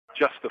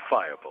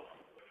justifiable.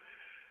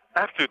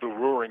 After the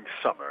roaring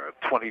summer of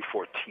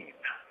 2014,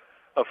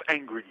 of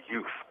angry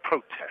youth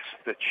protests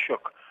that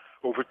shook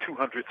over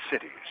 200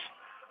 cities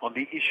on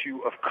the issue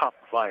of cop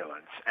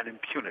violence and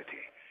impunity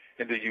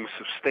in the use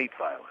of state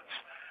violence,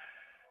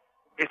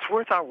 it's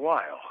worth our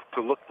while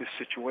to look this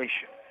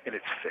situation in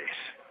its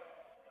face.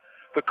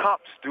 The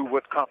cops do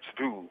what cops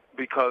do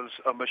because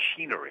a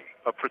machinery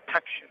of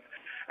protection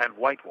and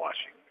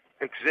whitewashing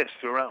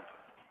exists around them.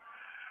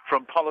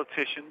 From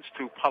politicians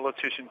to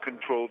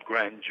politician-controlled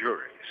grand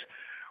juries,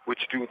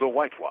 which do the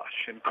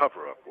whitewash and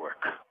cover-up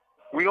work.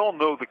 We all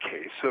know the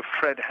case of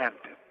Fred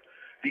Hampton,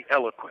 the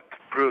eloquent,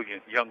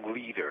 brilliant young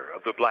leader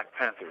of the Black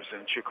Panthers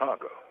in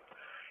Chicago,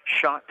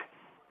 shot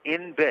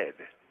in bed,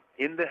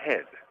 in the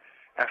head,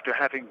 after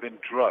having been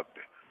drugged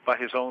by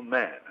his own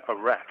man, a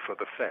rat for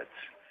the feds.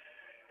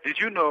 Did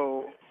you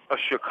know a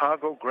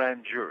Chicago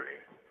grand jury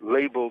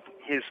labeled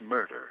his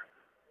murder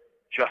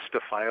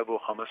justifiable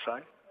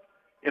homicide?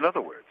 In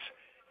other words,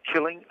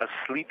 killing a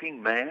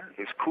sleeping man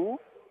is cool?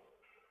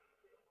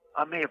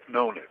 I may have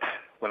known it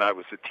when I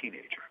was a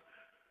teenager.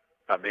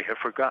 I may have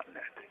forgotten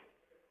it.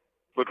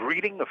 But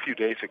reading a few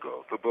days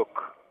ago the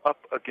book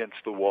Up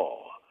Against the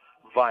Wall,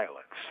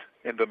 Violence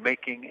in the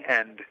Making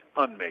and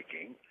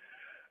Unmaking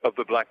of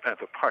the Black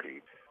Panther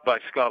Party by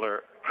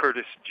scholar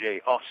Curtis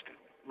J. Austin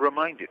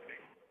reminded me,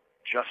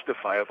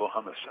 justifiable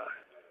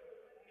homicide.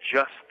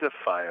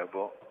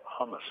 Justifiable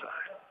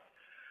homicide.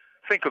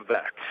 Think of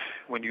that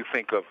when you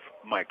think of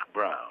Mike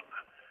Brown,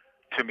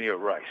 Tamir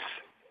Rice,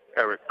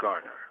 Eric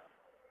Garner,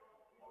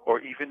 or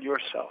even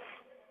yourself.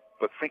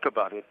 But think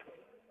about it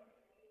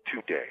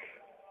today.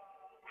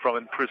 From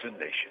Imprisoned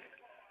Nation,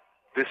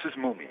 this is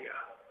Mumia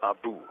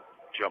Abu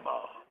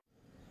Jamal.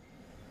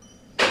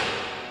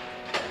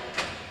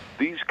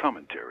 These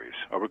commentaries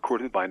are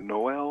recorded by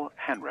Noel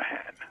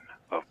Hanrahan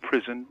of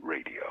Prison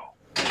Radio.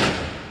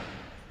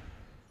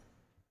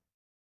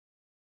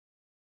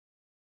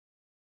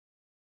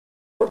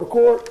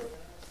 Record.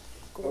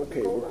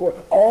 Okay, record.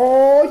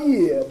 Oh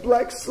yeah,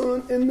 Black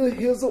Sun in the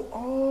Hizzle,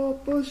 all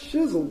for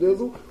shizzle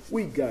dizzle.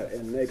 We got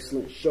an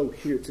excellent show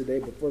here today,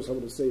 but first I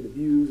want to say the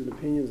views and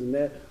opinions and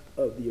that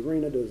of the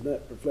arena does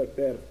not reflect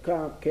that of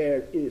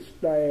Comcast, its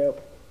staff,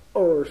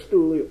 or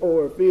Stooley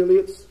or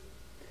affiliates.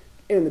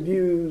 And the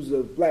views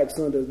of Black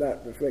Sun does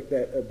not reflect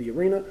that of the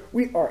arena.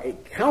 We are a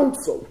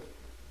council.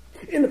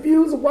 And the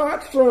views of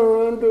White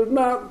Sun does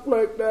not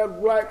reflect that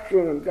of Black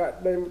Sun.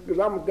 Goddamn, because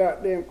I'm a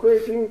goddamn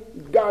Christian.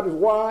 God is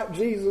white.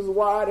 Jesus is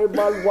white.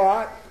 Everybody's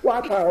white.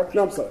 White power.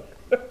 No, I'm sorry.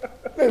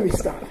 Let me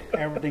stop.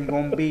 Everything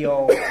gonna be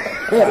all right.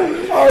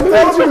 I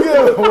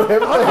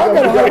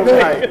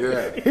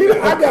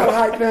got a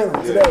hype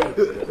down today.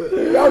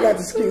 Y'all got to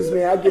excuse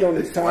me. I get on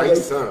this time.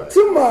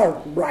 To my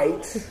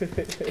right,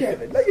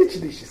 Kevin,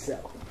 introduce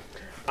yourself.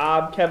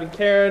 I'm Kevin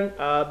Karen.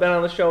 Been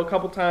on the show a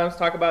couple times,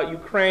 talk about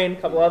Ukraine, a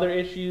couple other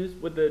issues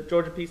with the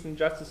Georgia Peace and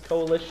Justice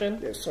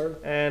Coalition. Yes, sir.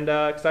 And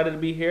excited to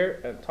be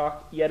here and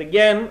talk yet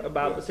again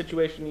about the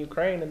situation in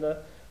Ukraine and the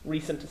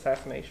recent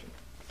assassination.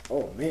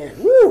 Oh, man.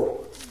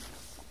 Woo!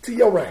 To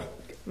your right,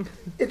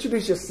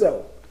 introduce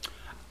yourself.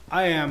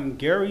 I am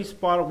Gary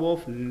Spotted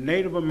Wolf,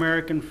 Native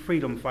American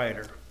freedom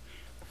fighter,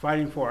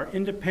 fighting for our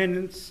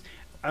independence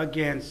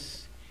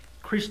against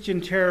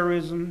Christian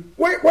terrorism.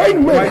 Wait a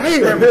minute.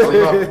 Wait a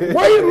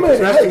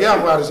minute. That's the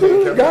gal out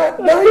here, God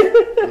dang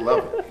it. I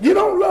love it. You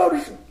don't love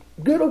this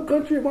good old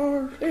country of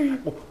ours?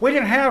 We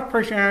didn't have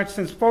Christianity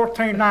since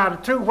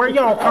 1492. Where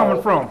y'all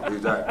coming from?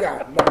 Exactly.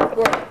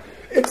 God,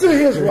 it's to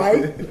his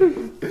right.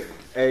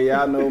 Hey,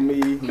 y'all know me,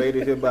 made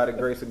it here by the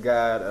grace of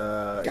God,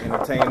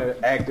 entertainer,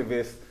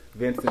 activist,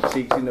 Vincent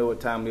Cheeks. You know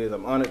what time it is.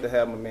 I'm honored to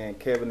have my man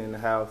Kevin in the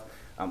house.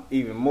 I'm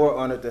even more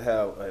honored to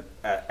have an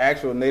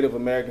actual Native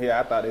American here.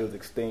 I thought it was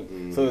extinct.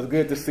 So it's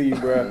good to see you,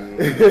 bro.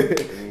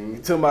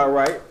 To my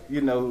right,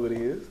 you know who it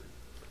is.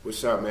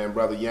 What's up, man?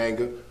 Brother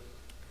Yanga.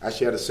 I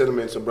share the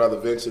sentiments of Brother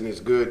Vincent. It's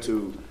good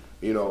to,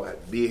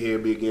 be here,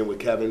 be again with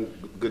Kevin.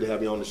 Good to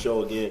have you on the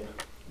show again.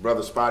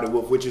 Brother Spotted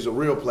Wolf, which is a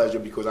real pleasure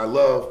because I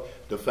love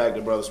the fact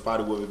that Brother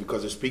Spotted Wolf,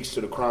 because it speaks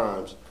to the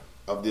crimes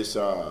of this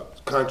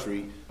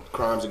country,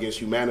 crimes against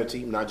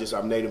humanity, not just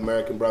our Native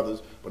American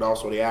brothers, but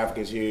also the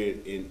Africans here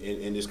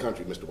in this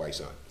country, Mr. White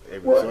Son.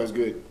 Well, so it's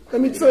good.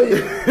 Let me tell you,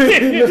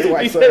 Mr.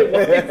 White Son,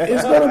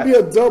 it's going to be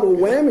a double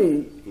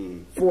whammy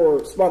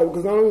for Spotted,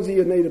 because not only is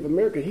he a Native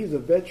American, he's a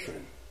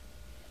veteran.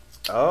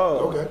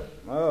 Oh. Okay.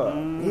 Oh.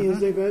 He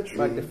is a veteran.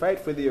 Like the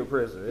fight for the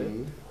oppressor, eh?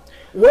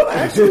 Well,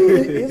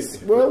 actually, it's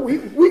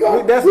we're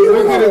gonna have to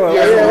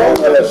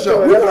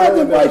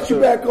invite you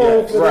back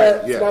on for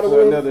that. Yeah,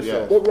 for another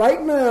show. But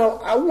right now,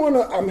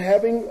 I'm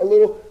having a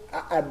little.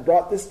 I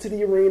brought this to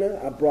the arena.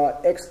 I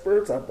brought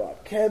experts. I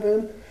brought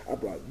Kevin. I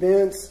brought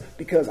Vince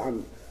because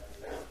I'm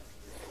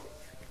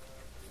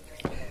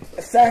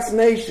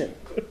assassination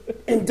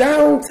in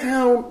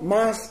downtown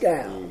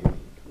Moscow,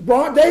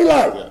 broad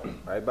daylight,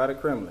 right by the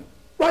Kremlin.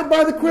 Right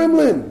by the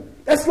Kremlin.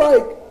 That's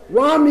like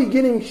Romney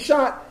getting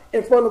shot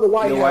in front of the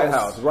White The House. White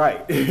House,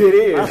 right. It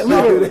is. That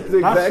That's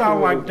exactly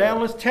sound what like it was.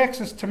 Dallas,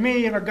 Texas to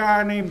me, and a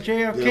guy named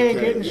JFK JFK,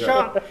 getting yeah.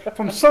 shot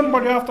from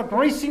somebody off the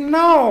greasy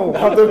nose.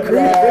 I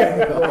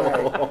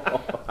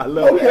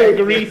love Okay.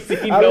 that.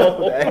 Greasy, I love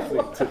no. the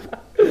accent, too.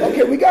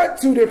 Okay, we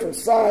got two different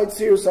sides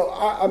here. So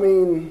I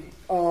mean,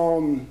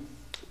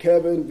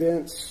 Kevin,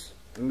 Vince,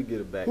 Let me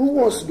get it back. who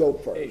wants to go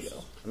There you first?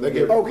 go. Let's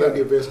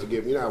get Vince to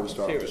give. You know how we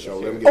start the show.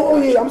 Let me get Oh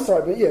Vince. yeah, I'm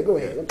sorry, but yeah, go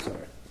ahead. I'm sorry.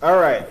 All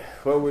right.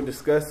 What we're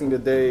discussing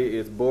today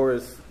is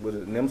Boris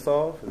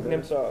Nemtsov. Is that-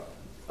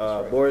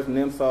 Nemtsov. Boris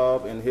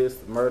Nemtsov and his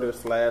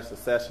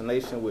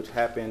murder/assassination, which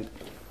happened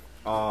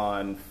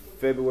on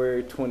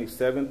February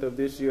 27th of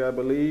this year, I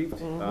believe.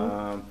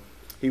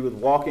 He was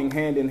walking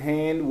hand in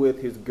hand with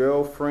his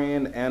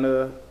girlfriend,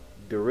 Anna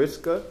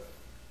Deriska,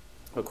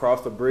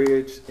 across a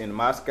bridge in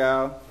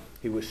Moscow.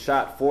 He was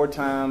shot 4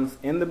 times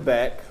in the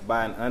back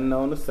by an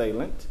unknown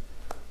assailant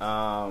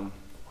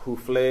who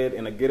fled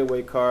in a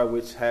getaway car,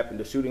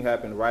 the shooting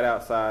happened right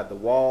outside the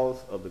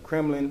walls of the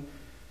Kremlin.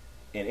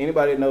 And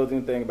anybody that knows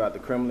anything about the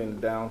Kremlin in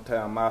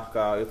downtown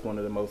Moscow, it's one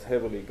of the most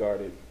heavily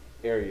guarded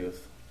areas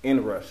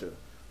in Russia.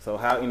 So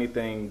how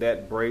anything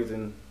that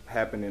brazen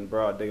happened in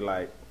broad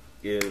daylight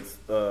is,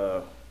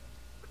 I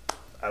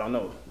don't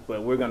know.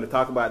 But we're going to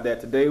talk about that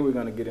today. We're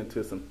going to get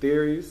into some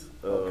theories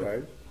of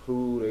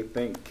who they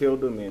think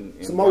killed him and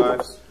Some why.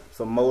 motives.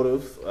 Some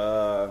motives.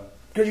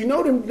 Because you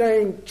know them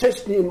dang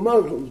Chechen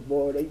Muslims,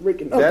 boy. They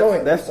freaking. Oh, go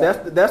ahead.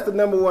 That's the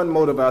number one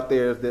motive out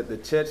there is that the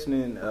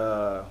Chechen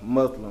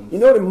Muslims. You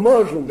know them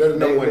Muslims. They're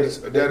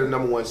the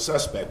number one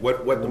suspect.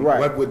 What would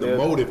the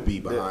motive be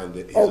behind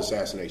his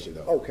assassination,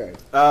 though? Okay.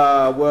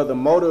 Well, the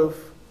motive,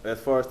 as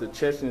far as the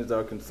Chechens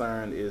are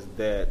concerned, is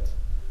that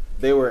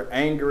they were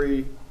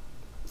angry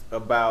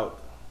about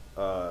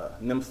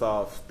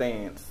Nemtsov's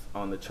stance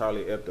on the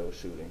Charlie Hebdo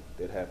shooting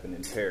that happened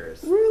in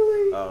Paris.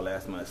 Really?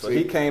 Last month. So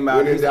he came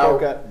out. He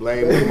spoke out.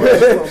 Blame the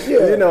Muslims.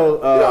 Yeah. You know,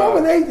 I'm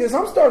gonna hate this.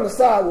 I'm starting to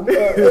side with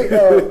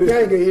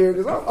Ganga here.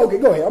 Okay,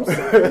 go ahead. I'm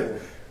sorry.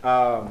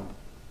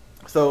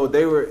 So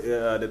they were.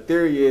 The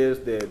theory is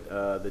that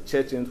the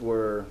Chechens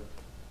were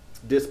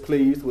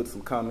displeased with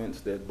some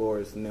comments that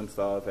Boris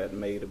Nemtsov had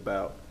made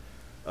about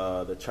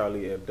the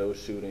Charlie Hebdo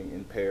shooting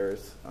in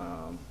Paris,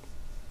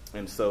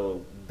 and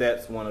so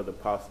that's one of the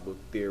possible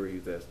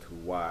theories as to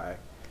why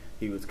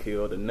he was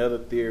killed. Another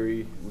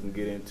theory we can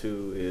get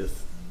into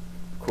is,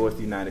 of course,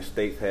 the United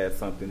States had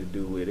something to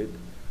do with it.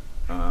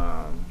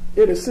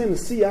 It is in the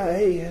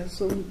CIA has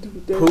something to do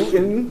with that.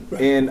 Putin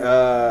and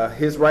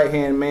his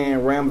right-hand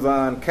man,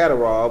 Ramzan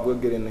Kadyrov, we'll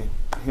get into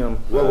him.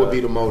 What would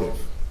be the motive?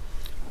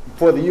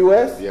 For the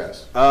U.S.?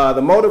 Yes.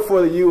 The motive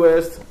for the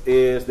U.S.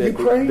 is that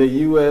Ukraine? the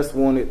U.S.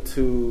 wanted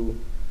to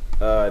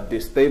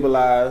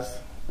destabilize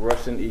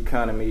Russian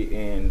economy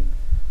and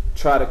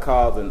try to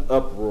cause an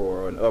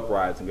uproar, an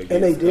uprising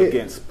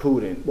against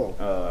Putin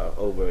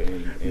over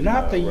in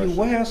Not the Russia.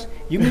 U.S.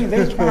 You mean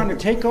they're trying to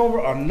take over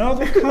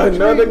another country?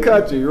 Another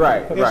country,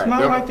 right. It's right.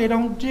 not like they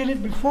don't did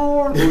it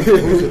before. Who's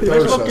the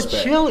third Let's look at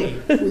suspect? Chile.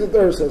 Who's the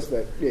third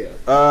suspect? Yeah.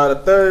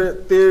 The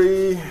third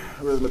theory,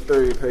 where's my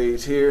third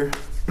page here?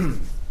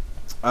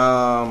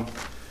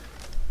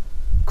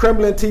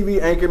 Kremlin TV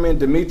anchorman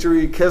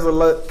Dmitry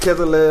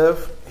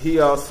Kezelev,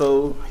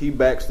 he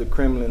backs the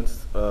Kremlin's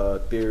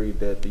theory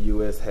that the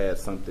U.S. had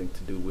something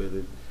to do with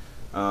it.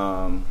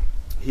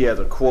 He has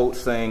a quote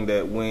saying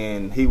that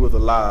when he was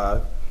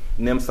alive,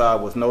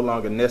 Nemtsov was no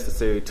longer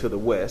necessary to the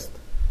West.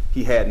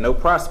 He had no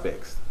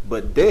prospects,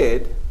 but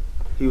dead,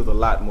 he was a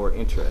lot more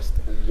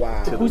interesting.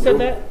 Wow. Who said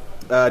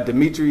that?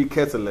 Dmitry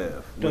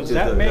Kezelev, which is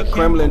that the make him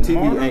Kremlin a TV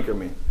martyr?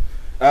 anchorman.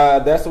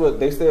 That's what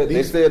they said.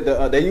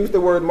 They used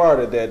the word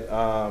martyr, that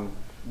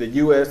the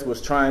U.S.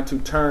 was trying to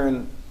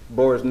turn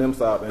Boris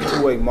Nemtsov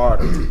into a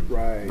martyr.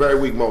 Right. Very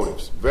weak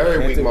motives.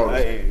 Very weak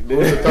motives. Hey,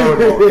 Who's the third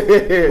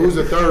motive? Who's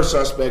the third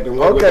suspect, and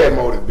what would Okay. that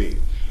motive be?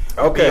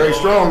 Okay. Very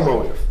strong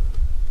motive.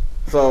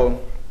 So,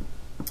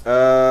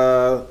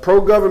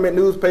 pro-government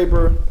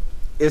newspaper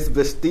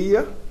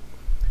Izvestia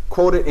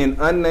quoted an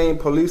unnamed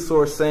police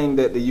source saying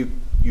that the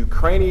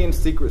Ukrainian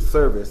Secret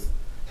Service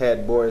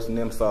had Boris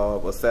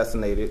Nemtsov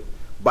assassinated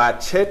by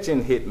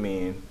Chechen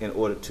hitmen in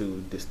order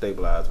to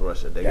destabilize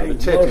Russia. They go to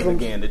Chechens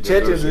Muslims. again. The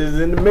Chechens is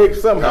in the mix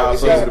somehow.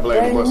 It's easy to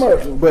blame the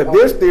Muslims. But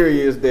this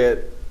theory is that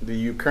the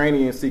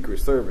Ukrainian Secret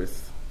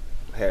Service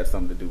had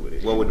something to do with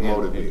it. What would the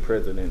motive be?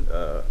 President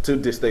to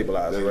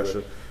destabilize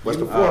Russia. What's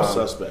the fourth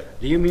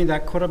suspect? Do you mean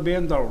that could have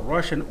been the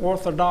Russian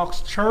Orthodox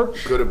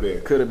Church? Could have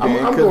been. Could have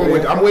been.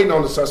 I'm waiting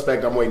on the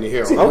suspect. I'm waiting to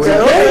hear him. We already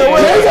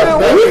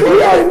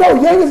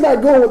know Young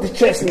not going with the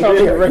Chechen.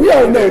 We already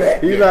know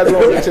that. He's not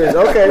going to church.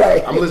 Okay.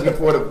 Right. I'm listening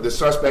for the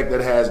suspect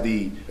that has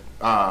the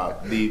you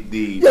most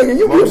being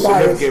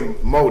biased.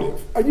 significant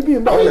motive. Are you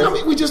being I biased?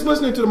 mean, we just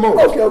listening to the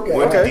motive. Okay.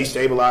 Want to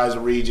destabilize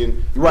the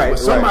region. Right, But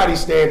somebody right.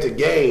 stand to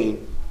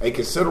gain a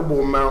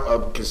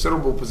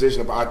considerable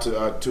position of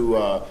power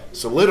to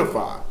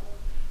solidify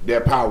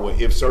their power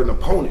if certain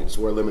opponents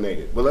were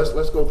eliminated. But let's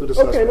go through the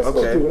suspect. let's go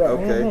Okay. through it.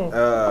 Okay.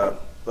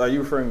 Are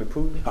you referring to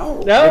Putin?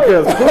 Oh. No.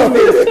 Because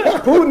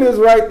Putin is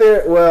right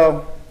there.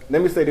 Well,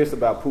 let me say this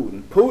about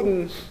Putin.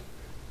 Putin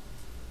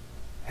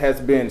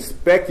has been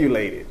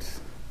speculated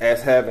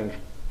as having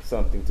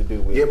something to do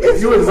with it.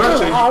 If you're in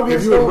Russia,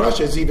 obvious,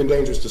 it's even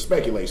dangerous to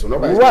speculate. So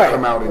nobody's Right, gonna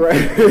come out and, right.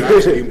 and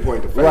actually even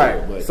point the finger.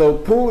 Right. But So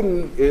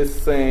Putin is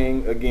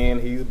saying,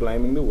 again, he's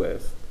blaming the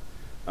West.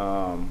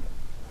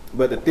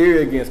 But the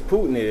theory against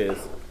Putin is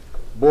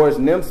Boris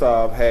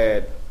Nemtsov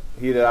had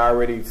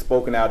already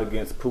spoken out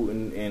against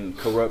Putin and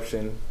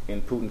corruption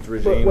in Putin's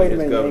regime wait a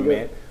and his minute,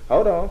 government.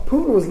 Hold on.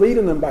 Putin was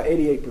leading them by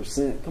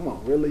 88%. Come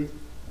on, really?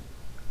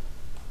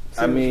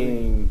 I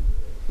mean,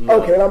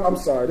 look, Okay, I'm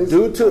sorry.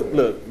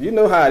 look, you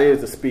know how it is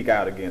to speak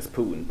out against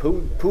Putin.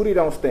 Putin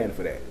don't stand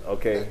for that,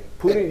 okay?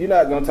 Putin, you're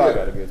not going to talk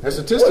out against and Putin.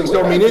 statistics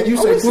don't mean it. You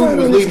say Putin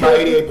was leading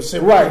by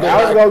 88%. Right,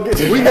 I was gonna get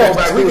to We can that.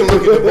 go back. We can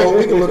look at the vote.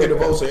 We can look at the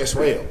votes of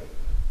Israel.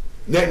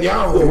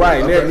 Netanyahu.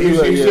 Right, You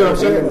see what I'm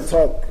saying? We're gonna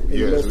talk.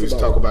 Yes, we just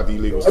talk about the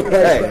illegal stuff.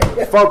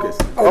 Hey, focus.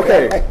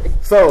 Okay,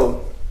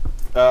 so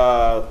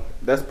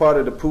that's part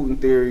of the Putin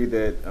theory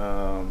that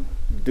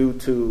due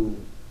to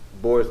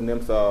Boris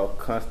Nemtsov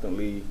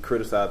constantly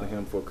criticizing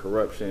him for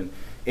corruption,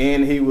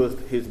 and he was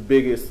his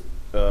biggest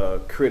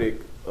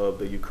critic of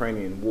the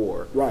Ukrainian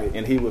war. Right.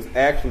 And he was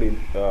actually,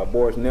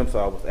 Boris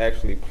Nemtsov was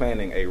actually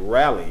planning a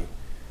rally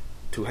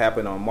to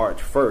happen on March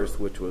 1st,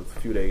 which was a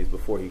few days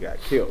before he got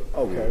killed.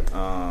 Okay.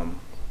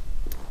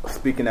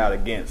 Speaking out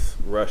against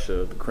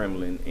Russia, the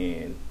Kremlin,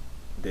 and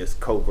this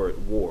covert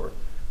war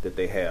that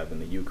they have in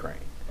the Ukraine.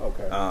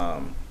 Okay.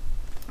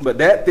 But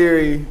that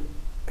theory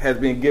has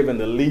been given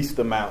the least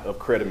amount of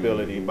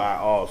credibility by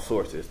all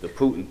sources, the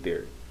Putin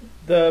theory.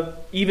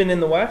 Even in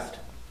the West?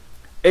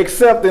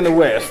 Except in the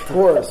West. Of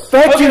course.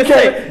 Thank you,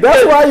 Kate.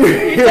 That's why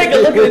you take a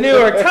look at the New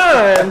York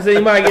Times and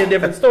you might get a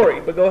different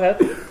story, but go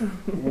ahead.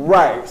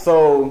 Right.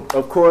 So,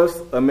 of course,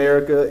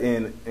 America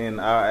and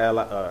our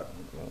ally,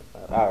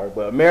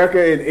 but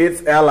America and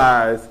its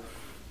allies,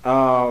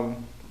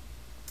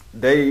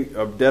 they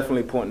are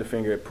definitely pointing the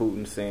finger at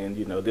Putin, saying,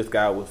 you know, this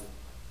guy was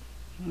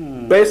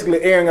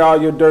basically airing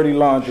all your dirty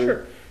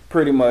laundry,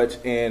 pretty much,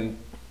 and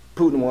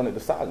Putin wanted to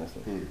silence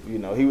him. You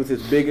know, he was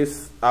his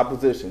biggest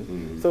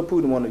opposition, so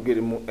Putin wanted to get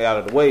him out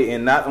of the way.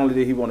 And not only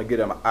did he want to get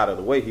him out of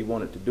the way, he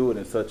wanted to do it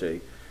in such a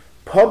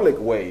public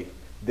way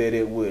that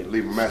it would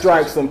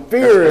strike some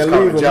fear and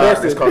leave a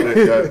message. It's called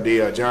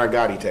the John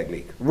Gotti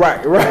technique.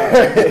 Right,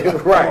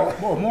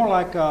 right. More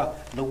like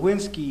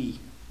Lewinsky.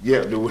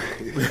 Yeah,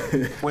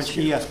 when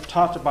she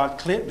talked about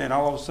Clinton, and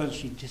all of a sudden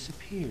she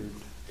disappeared.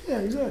 Yeah,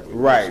 exactly.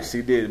 Right,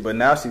 she did, but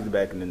now she's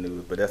back in the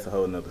news. But that's a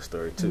whole nother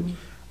story too.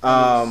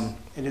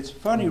 And it's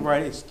funny,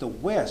 right? It's the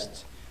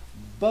West,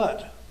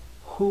 but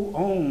who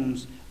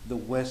owns the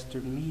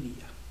Western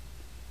media?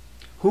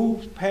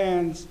 Who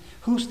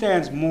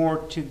stands more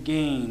to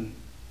gain?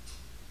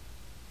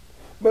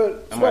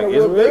 But Am I they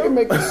Israel? can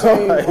make the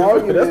same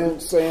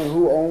argument saying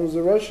who owns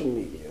the Russian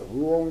media,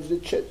 who owns the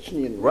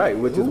Chechen media. Right,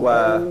 which is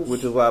why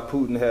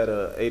Putin had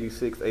a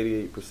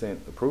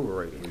 88% approval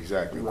rating.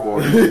 Exactly.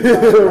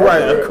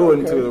 Right,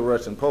 according to the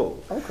Russian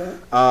polls. Okay.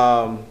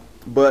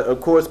 But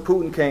of course,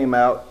 Putin came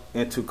out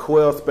and to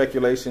quell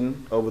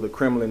speculation over the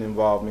Kremlin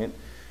involvement.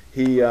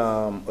 He,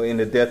 in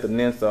the death of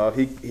Nemtsov,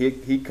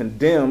 he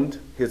condemned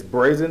his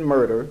brazen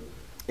murder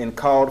and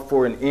called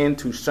for an end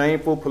to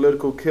shameful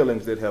political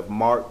killings that have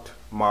marked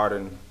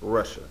modern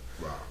Russia.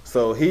 Wow.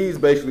 So he's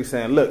basically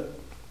saying, look,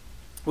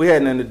 we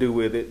had nothing to do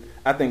with it.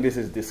 I think this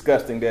is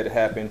disgusting that it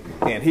happened.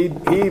 And he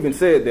even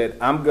said that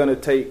I'm going to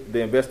take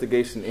the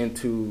investigation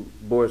into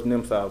Boris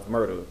Nemtsov's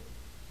murder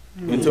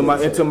into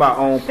my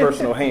own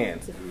personal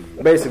hands,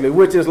 basically,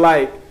 which is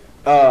like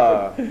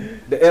the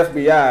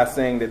FBI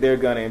saying that they're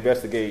going to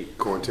investigate.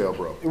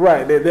 COINTELPRO.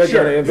 Right, they're going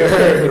to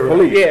investigate the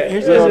police. Yeah,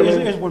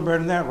 Here's one better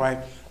than that, right?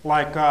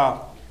 Like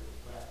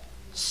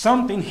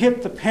something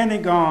hit the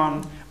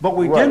Pentagon, but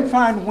we didn't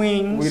find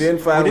wings. We didn't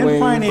find wings.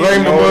 Find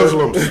Blame the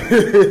Muslims.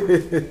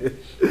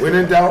 When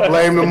in doubt,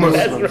 blame the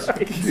Muslims. That's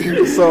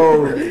right.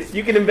 So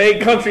you can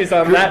invade countries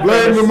on that.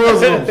 Blame the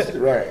premise. Muslims.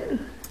 Right.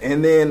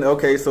 And then,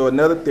 okay, so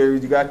another theory,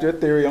 you got your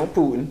theory on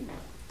Putin.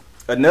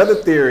 Another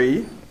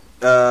theory,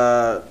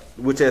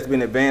 which has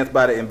been advanced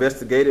by the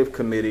investigative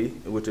committee,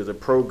 which is a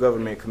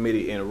pro-government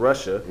committee in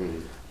Russia,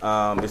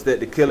 is that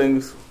the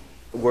killings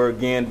were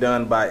again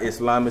done by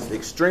Islamist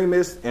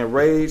extremists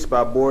enraged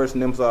by Boris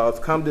Nemtsov's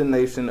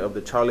condemnation of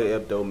the Charlie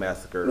Hebdo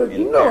massacre. Look,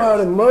 in you know Paris. how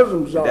the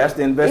Muslims are. That's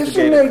the investigative It's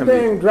in their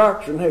committee. dang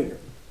doctrine here.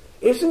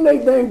 It's in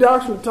their dang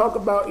doctrine to talk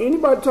about,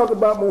 anybody talk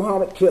about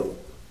Muhammad killing.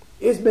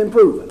 It's been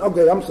proven.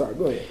 Okay, I'm sorry.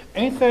 Go ahead.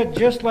 Ain't that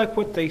just like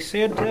what they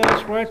said to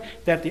us, right?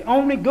 That the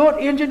only good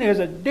engine is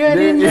a dead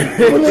engine?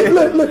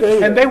 Well, look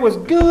here. And they was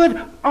good,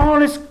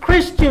 honest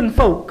Christian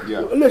folk.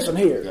 Yeah. Listen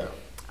here. Yeah. I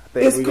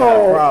think It's we got a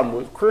called problem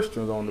with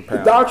Christians on the the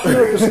panel. doctrine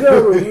of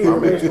discovery here,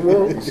 Mr.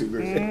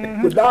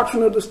 Wolf. The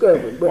doctrine of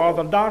discovery. But Well,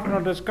 the doctrine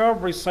of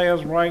discovery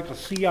says, right, the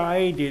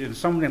CIA did, and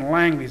somebody in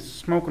Langley's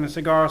smoking a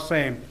cigar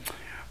saying,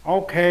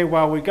 okay,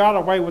 well, we got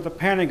away with the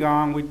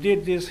Pentagon. We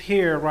did this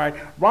here, right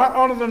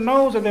under the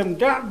nose of them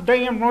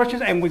goddamn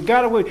Russians, and we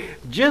got away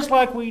just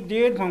like we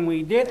did when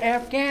we did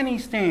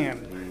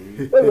Afghanistan.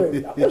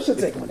 Wait. What's your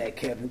take on that,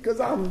 Kevin? Because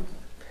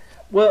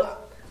Well,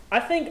 I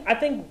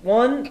think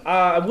one,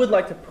 I would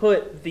like to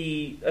put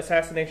the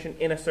assassination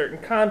in a certain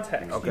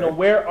context. Okay. You know,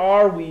 where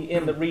are we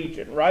in the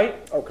region, right?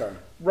 okay.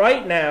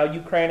 Right now,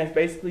 Ukraine is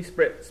basically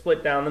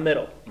split down the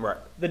middle. Right.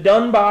 The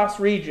Donbass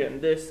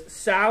region, this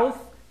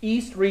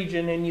southeast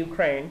region in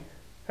Ukraine,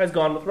 has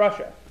gone with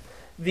Russia.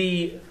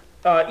 The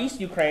East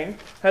Ukraine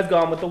has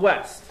gone with the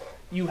West.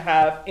 You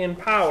have in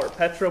power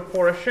Petro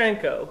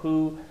Poroshenko,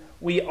 who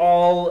we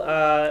all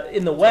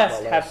in the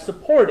West have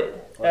supported.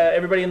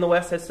 Everybody in the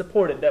West has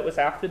supported. That was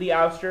after the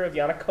ouster of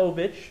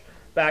Yanukovych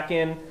back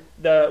in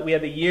we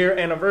had the year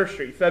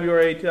anniversary,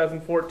 February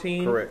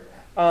 2014. Correct.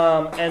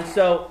 And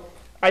so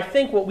I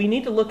think what we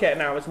need to look at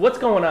now is what's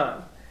going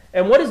on.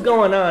 And what is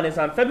going on is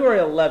on February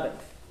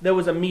 11th, there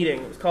was a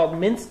meeting. It was called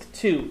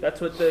Minsk II. That's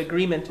what the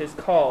agreement is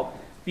called.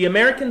 The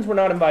Americans were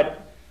not invited.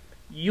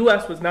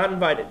 U.S. was not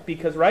invited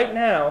because right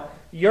now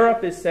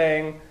Europe is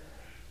saying,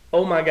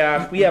 oh my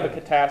gosh, we have a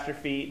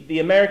catastrophe. The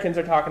Americans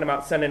are talking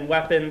about sending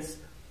weapons.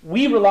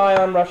 We rely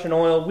on Russian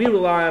oil. We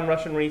rely on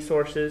Russian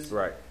resources.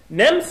 Right.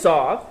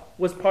 Nemtsov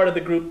was part of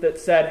the group that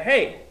said,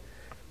 hey,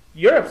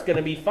 Europe's going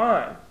to be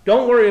fine.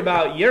 Don't worry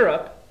about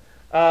Europe.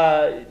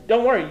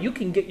 Don't worry, you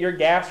can get your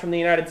gas from the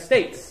United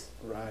States.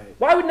 Right.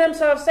 Why would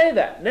Nemtsov say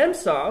that?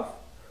 Nemtsov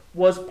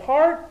was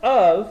part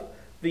of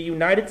the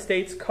United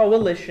States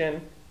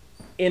coalition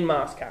in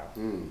Moscow.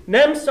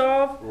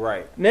 Nemtsov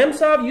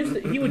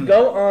he would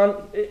go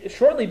on,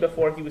 shortly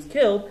before he was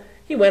killed,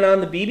 he went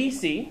on the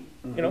BBC,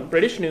 you know,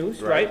 British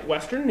news, right?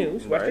 Western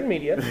news, Western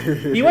media.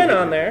 He went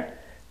on there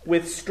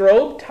with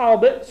Strobe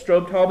Talbot.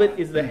 Strobe Talbot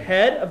is the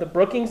head of the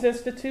Brookings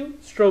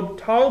Institute. Strobe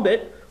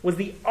Talbot was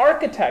the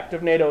architect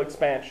of NATO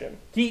expansion.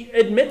 He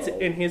admits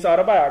it in his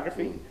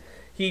autobiography.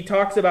 He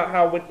talks about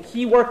how when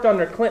he worked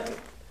under Clinton,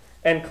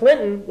 and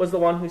Clinton was the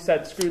one who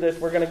said, screw this,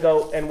 we're going to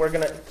go and we're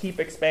going to keep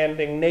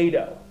expanding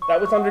NATO. That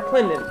was under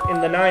Clinton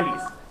in the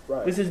 90s.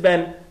 Right.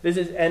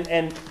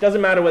 And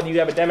doesn't matter whether you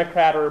have a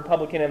Democrat or a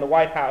Republican in the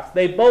White House,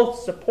 they both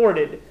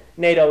supported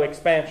NATO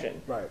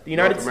expansion. Right. The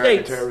United North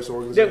American States, terrorist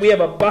organization. we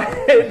have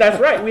that's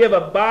right, we have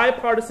a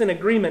bipartisan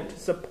agreement to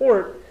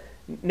support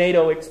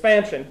NATO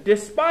expansion,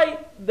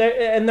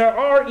 and there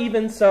are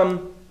even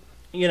some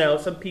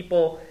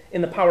people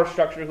in the power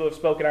structure who have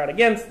spoken out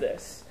against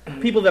this.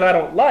 People that I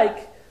don't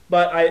like,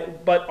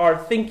 but are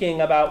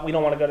thinking about we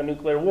don't want to go to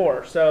nuclear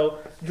war. So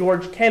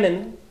George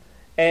Kennan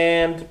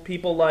and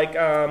people like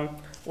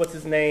what's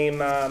his name,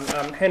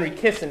 Henry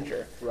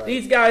Kissinger. Right.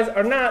 These guys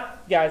are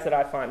not guys that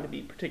I find to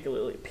be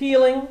particularly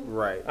appealing.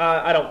 Right.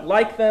 I don't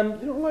like them.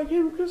 You don't like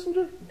Henry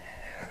Kissinger?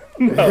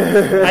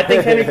 No, I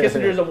think Henry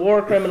Kissinger is a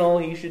war criminal.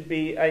 He should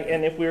be,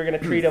 and if we were going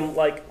to treat him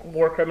like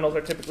war criminals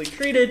are typically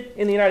treated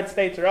in the United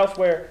States or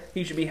elsewhere,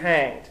 he should be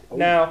hanged. Oh.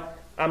 Now,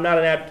 I'm not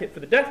an advocate for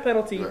the death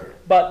penalty,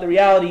 but the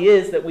reality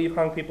is that we've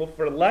hung people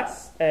for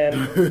less.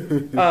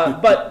 And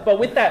but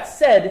with that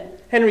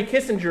said, Henry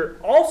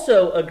Kissinger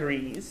also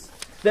agrees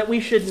that we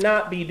should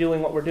not be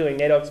doing what we're doing.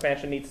 NATO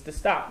expansion needs to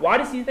stop. Why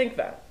does he think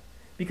that?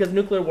 Because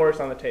nuclear war is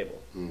on the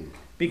table.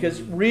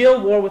 Because real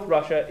war with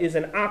Russia is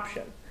an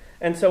option.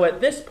 And so at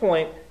this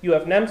point, you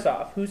have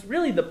Nemtsov, who's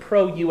really the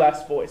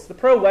pro-U.S. voice, the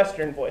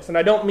pro-Western voice. And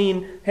I don't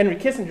mean Henry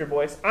Kissinger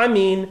voice. I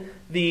mean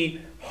the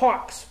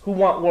hawks who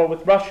want war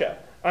with Russia.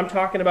 I'm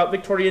talking about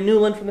Victoria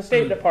Nuland from the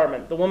State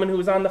Department, the woman who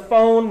was on the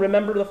phone.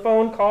 Remember the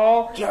phone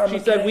call? She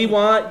said, we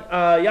want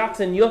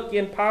Yatsenyuk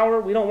in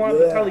power. We don't want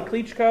Vitaly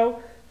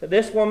Klitschko.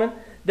 This woman.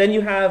 Then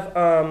you have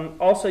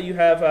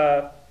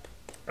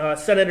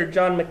Senator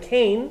John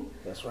McCain,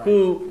 That's right.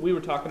 who we were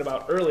talking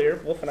about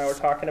earlier. Wolf and I were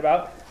talking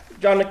about.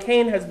 John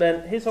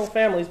McCain his whole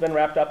family's been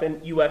wrapped up in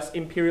U.S.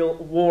 imperial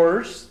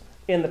wars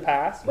in the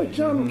past. But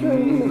John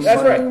McCain is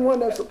That's the right. same one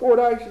that support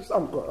ISIS.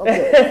 I'm good.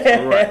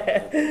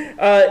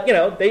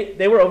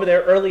 They were over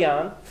there early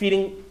on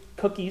feeding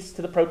cookies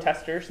to the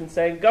protesters and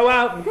saying, go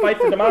out and fight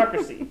for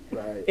democracy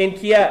Right. in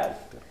Kiev.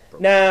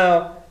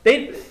 Now,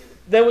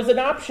 there was an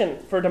option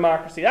for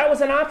democracy. That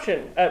was an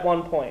option at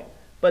one point.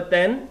 But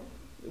then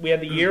we had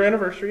the year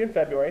anniversary in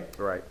February.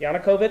 Right.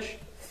 Yanukovych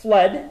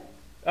fled.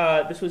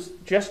 This was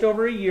just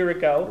over a year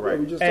ago. Right.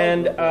 We just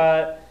And talked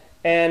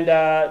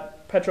about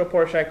Petro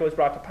Poroshenko was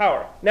brought to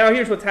power. Now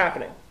here's what's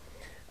happening.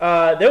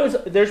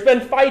 There's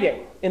been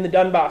fighting in the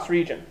Donbass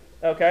region.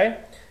 Okay,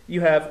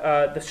 you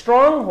have the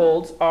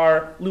strongholds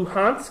are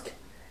Luhansk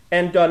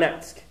and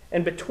Donetsk,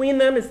 and between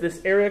them is this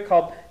area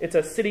it's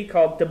a city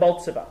called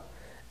Debaltseve,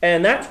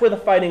 and that's where the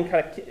fighting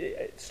kind of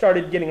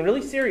started getting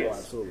really serious. Oh,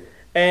 absolutely.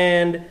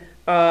 And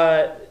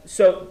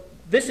so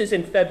this is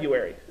in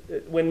February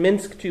when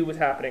Minsk II was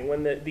happening,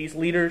 when these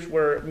leaders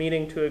were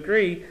meeting to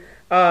agree.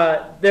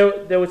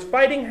 There was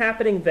fighting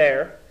happening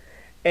there,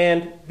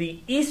 and the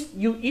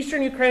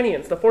Eastern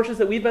Ukrainians, the forces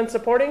that we've been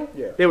supporting,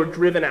 they were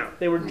driven out.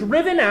 They were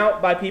driven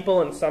out by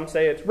people, and some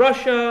say it's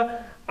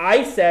Russia.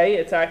 I say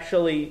it's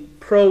actually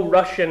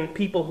pro-Russian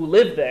people who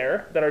live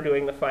there that are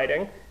doing the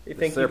fighting. You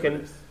think you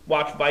can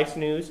watch Vice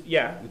News?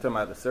 Yeah. You talking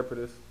about the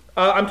separatists?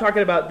 I'm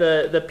talking about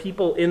the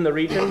people in the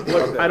region.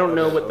 I don't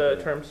know what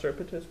the term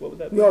separatist. What would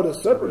that be? No, the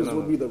separatists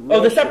would be the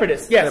Oh, the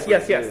separatists. Yes, Separatists,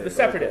 yes, yes. yeah, The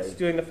separatists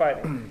doing the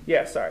fighting.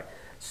 Yeah, sorry.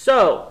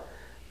 So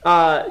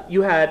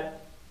you had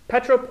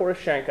Petro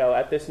Poroshenko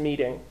at this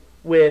meeting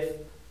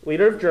with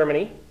leader of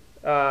Germany,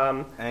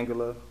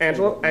 Angela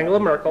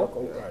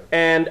Merkel,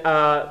 and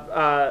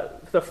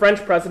the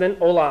French president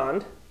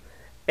Hollande,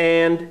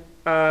 and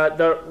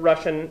the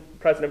Russian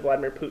President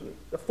Vladimir Putin.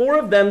 The four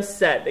of them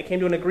said, they came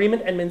to an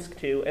agreement at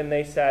Minsk II, and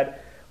they said,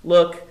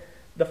 look,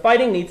 the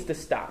fighting needs to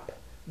stop.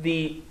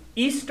 The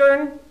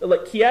eastern,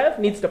 like Kiev,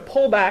 needs to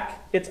pull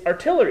back its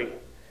artillery.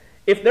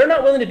 If they're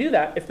not willing to do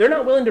that, if they're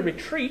not willing to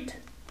retreat,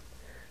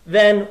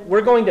 then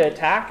we're going to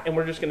attack, and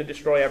we're just going to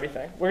destroy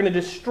everything. We're going to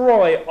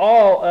destroy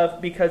all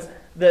of, because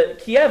the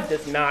Kiev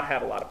does not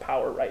have a lot of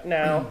power right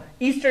now.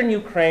 Eastern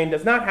Ukraine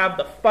does not have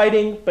the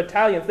fighting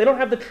battalions. They don't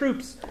have the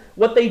troops.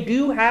 What they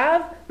do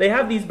have, they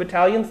have these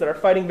battalions that are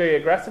fighting very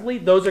aggressively.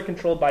 Those are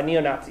controlled by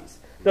neo-Nazis.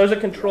 Those are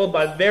controlled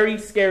by very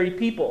scary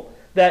people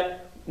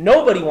that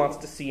nobody wants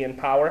to see in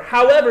power.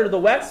 However, the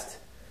West,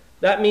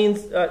 that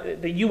means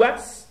the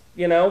U.S.,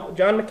 you know,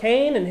 John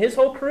McCain and his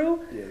whole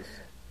crew,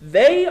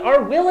 they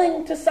are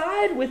willing to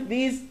side with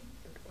these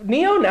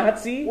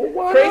neo-Nazi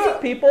crazy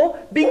people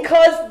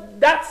because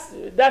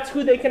that's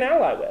who they can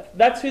ally with.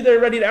 That's who they're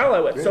ready to ally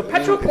with. So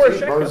Petro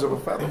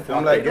Poroshenko,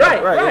 I'm like,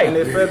 right. And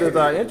it furthers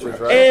our interest,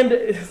 right? And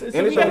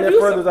anything that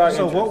furthers our interest.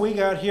 So what we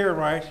got here,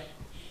 right,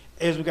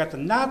 is we got the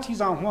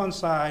Nazis on one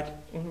side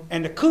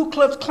and the Ku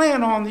Klux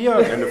Klan on the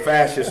other. And the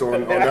fascists on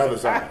the other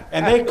side.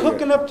 And they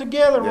cooking up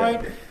together,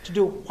 right, to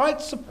do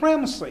white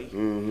supremacy.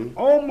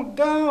 Oh my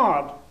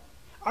God.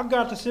 I've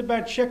got to sit back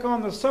and check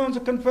on the Sons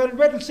of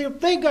Confederate and see if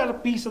they got a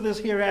piece of this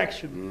here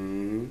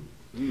action.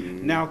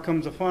 Now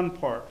comes the fun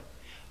part.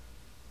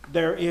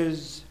 There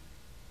is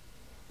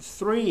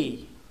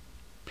 3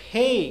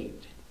 paid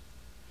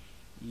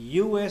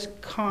U.S.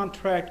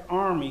 contract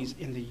armies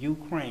in the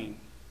Ukraine.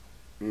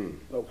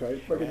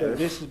 Okay, And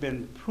this has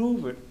been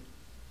proven.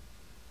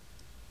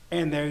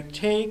 And they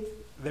take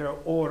their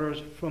orders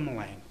from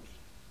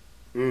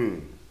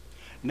Langley.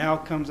 Now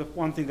comes the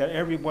one thing that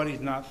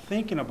everybody's not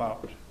thinking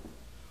about.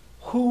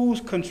 Who's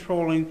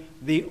controlling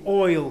the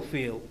oil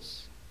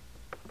fields?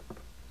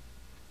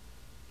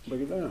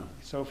 Break it down.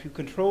 So if you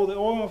control the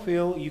oil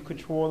field, you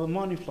control the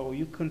money flow.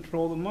 You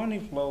control the money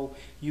flow,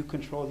 you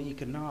control the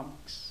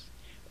economics.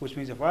 Which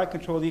means if I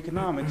control the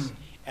economics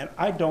and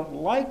I don't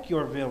like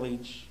your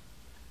village,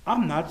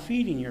 I'm not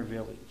feeding your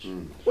village.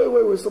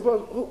 Wait.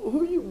 Suppose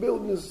who are you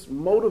building this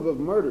motive of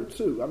murder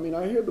to? I mean,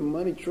 I hear the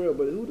money trail,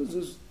 but who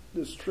does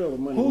this trail of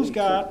money? Who's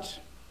got?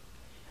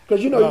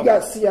 Because you know you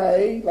got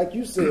CIA, like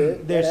you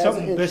said. There's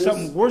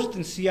something worse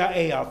than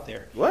CIA out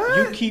there. What?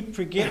 You keep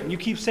forgetting. You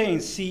keep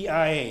saying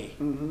CIA.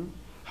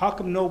 How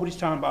come nobody's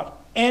talking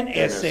about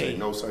NSA?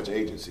 No such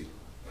agency.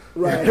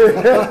 Right.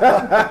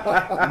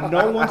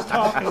 No one's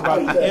talking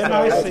about the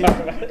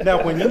NSA.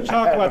 Now, when you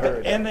talk about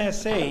the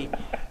NSA,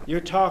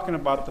 you're talking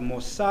about the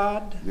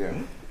Mossad. Yeah.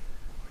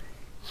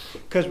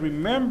 Because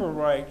remember,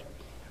 right,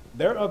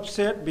 they're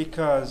upset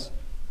because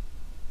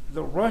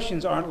the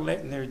Russians aren't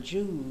letting their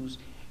Jews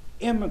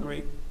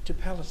immigrate to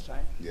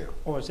Palestine,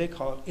 or as they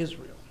call it,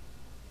 Israel.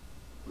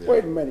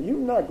 Wait a minute, you're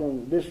not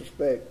going to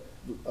disrespect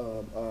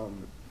Pootie.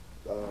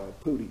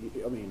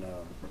 I mean,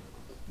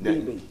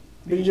 BB.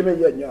 Benjamin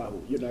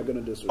Netanyahu. You're not going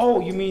to disrespect. Oh,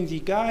 you mean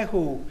the guy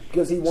who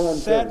he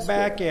sat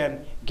back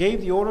and gave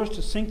the orders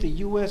to sink the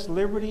U.S.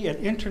 Liberty in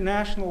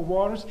international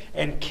waters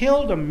and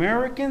killed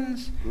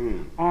Americans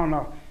on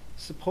a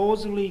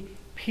supposedly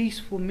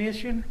peaceful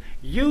mission,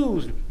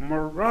 used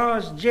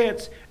Mirage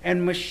jets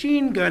and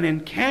machine gun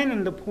and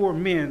cannon the poor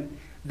men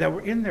that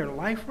were in their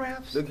life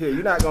rafts? Look here,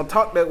 you're not going to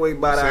talk that way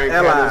about our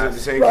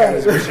allies.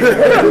 Right.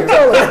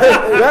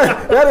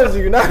 That is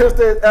the United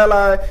States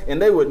ally,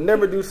 and they would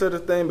never do such a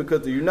thing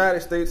because the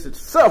United States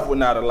itself would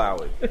not allow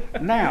it.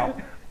 Now,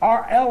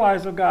 our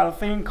allies have got a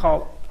thing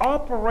called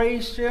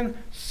Operation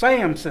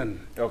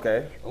Samson.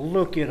 Okay.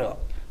 Look it up.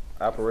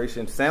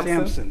 Operation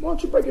Samson. Why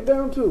don't you break it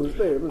down too? It's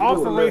there.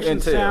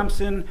 Operation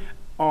Samson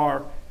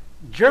are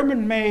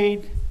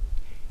German-made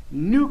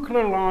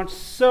nuclear-launched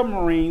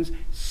submarines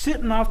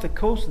sitting off the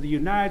coast of the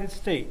United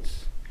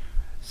States.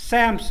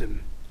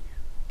 Samson,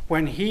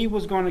 when he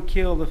was going to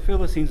kill the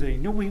Philistines and he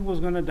knew he was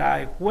going to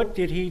die, what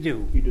did he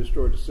do? He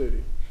destroyed the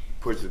city.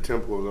 Pushed the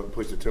temple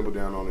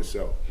down on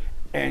itself.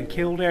 And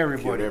killed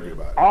everybody. Killed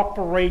everybody.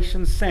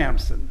 Operation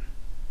Samson.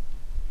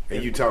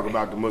 And you talk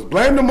about the Muslims.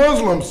 Blame the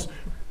Muslims.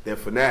 They're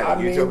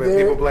fanatic. You talk about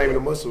people blaming the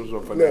Muslims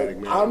for fanatic,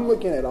 man. I'm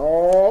looking at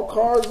all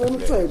cards on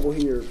the table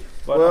here.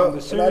 But on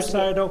the serious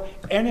side, though,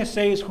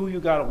 NSA is who you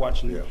got to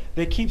watch.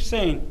 They keep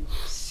saying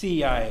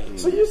CIA.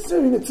 So you're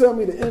saying to tell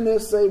me the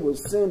NSA would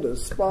send a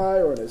spy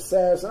or an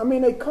assassin? I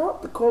mean, they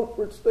caught the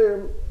culprits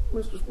there,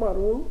 Mr.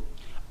 Spiderwood.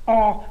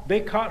 Oh,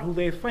 they caught who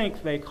they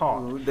think they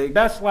caught.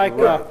 That's like...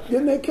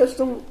 Didn't they catch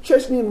some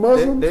Chechen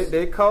Muslims?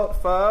 They caught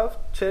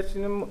 5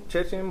 Chechen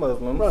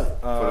Muslims. Right.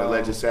 For the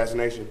alleged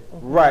assassination?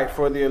 Right,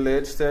 for the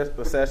alleged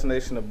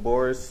assassination of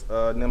Boris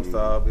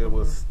Nemtsov. It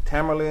was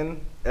Tamerlan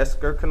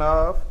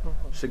Eskerkanov,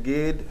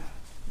 Shagid,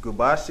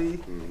 Gubashi,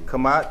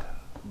 Kamat,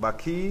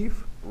 Bakiv,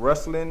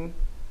 Ruslan,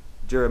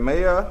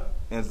 Jeremiah,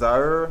 and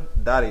Zaire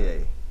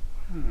Dadier.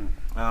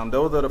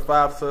 Those are the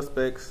 5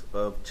 suspects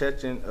of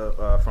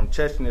from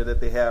Chechnya that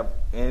they have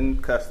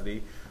in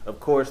custody. Of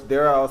course,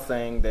 they're all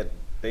saying that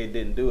they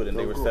didn't do it and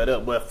they were set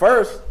up. But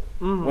first,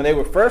 when they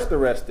were first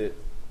arrested,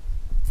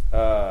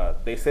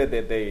 they said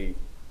that they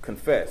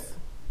confessed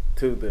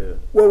to the.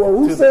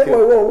 Who said?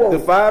 The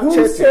 5 Who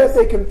Chechens, said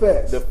they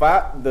confessed?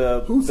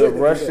 The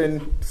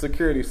Russian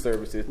security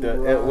services.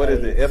 What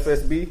is it?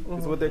 FSB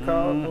is what they're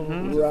called.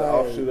 Which is the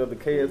offshoot of the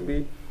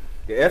KSB.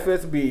 The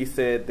FSB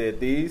said that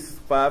these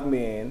 5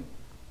 men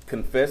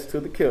confessed to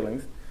the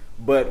killings,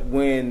 but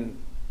when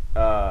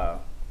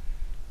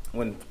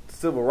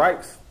civil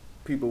rights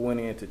people went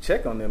in to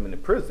check on them in the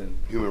prison,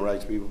 Human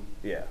rights people.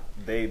 yeah,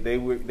 they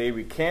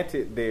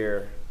recanted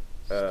their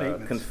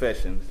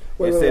confessions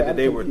Wait, and said I'm that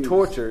they were confused.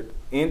 tortured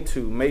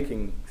into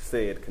making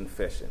said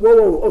confession.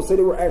 Whoa. Oh, so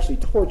they were actually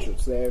tortured.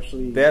 So they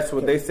actually. That's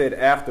what they said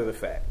after the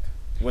fact.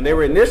 When they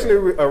were initially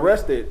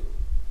arrested,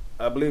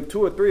 I believe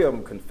 2 or 3 of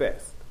them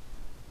confessed.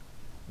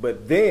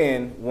 But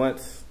then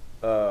once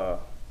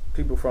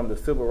people from the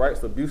civil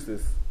rights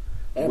abuses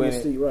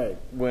Amnesty,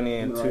 went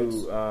in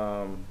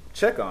to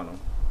check on them,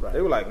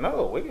 they were like,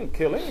 no, we can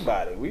kill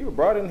anybody. We were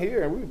brought in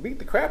here and we beat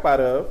the crap out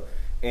of.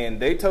 And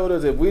they told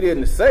us if we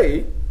didn't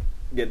say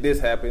that this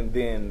happened,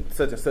 then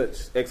such and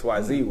such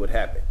XYZ would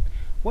happen.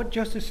 What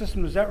justice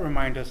system does that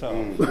remind us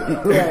of?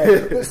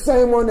 The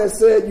same one that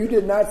said you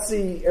did not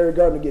see Eric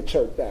Gardner get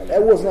choked out.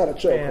 That was not a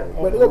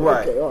chokehold. But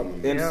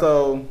okay. And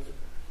so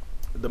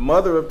the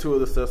mother of 2 of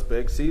the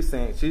suspects,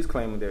 she's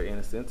claiming their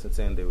innocence and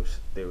saying they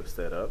were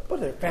set up. But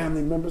they're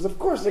family members. Of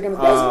course they're going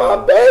to. That's my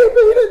baby.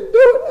 He didn't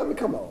do it. I mean,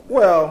 come on.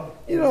 Well,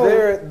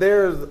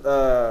 there's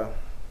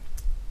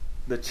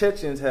the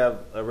Chechens have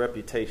a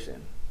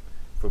reputation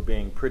for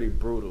being pretty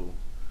brutal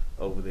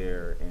over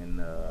there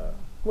in.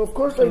 Well, of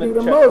course they do. The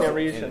Chechnya Muslims.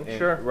 region,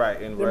 sure.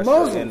 Right, in They're Russia.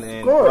 Muslims, and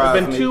of course.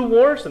 There's been 2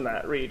 wars in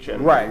that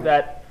region. Right.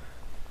 That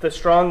the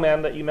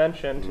strongman that you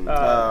mentioned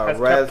has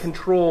kept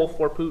control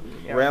for Putin.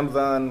 Yeah.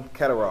 Ramzan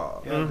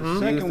Kadyrov. Yeah, the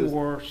second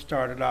war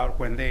started out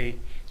when they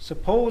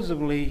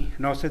supposedly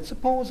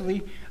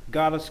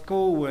got a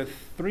school with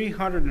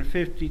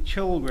 350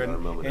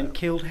 children and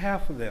killed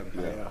half of them.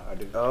 Yeah, I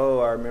do. Oh,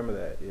 I remember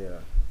that. Yeah.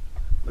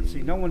 But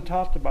see, no one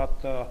talked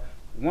about the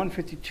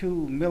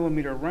 152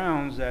 millimeter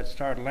rounds that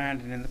started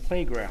landing in the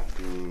playground.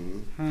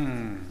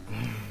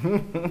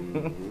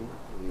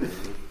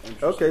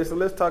 Okay, so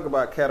let's talk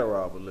about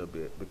Kadyrov a little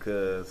bit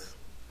because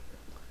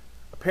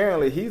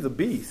apparently he's a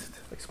beast.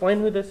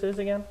 Explain who this is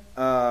again.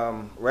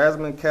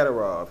 Ramzan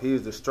Kadyrov. He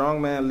is the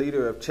strongman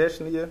leader of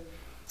Chechnya.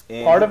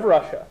 And Part of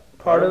Russia.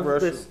 Part of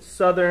Russia.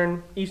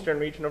 this eastern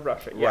region of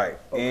Russia. Yeah. Right.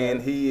 Okay.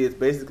 And he is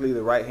basically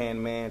the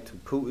right-hand man to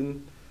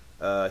Putin.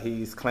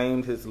 He's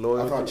claimed his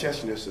loyalty. I thought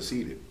Chechnya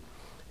seceded.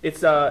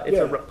 It's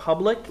a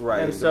republic, Right,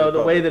 and it's so a the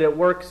way republic. that it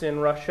works in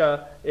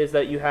Russia is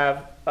that you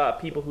have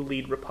people who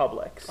lead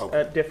republics,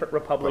 different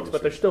republics,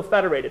 but they're still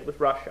federated with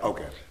Russia.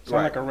 Okay. It's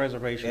like a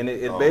reservation. And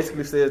it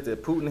basically says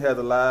that Putin has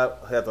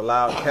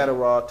allowed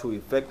Kadyrov to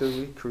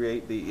effectively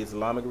create the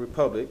Islamic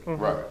Republic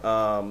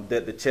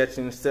that the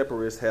Chechen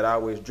separatists had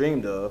always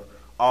dreamed of,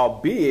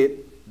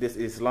 albeit this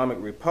Islamic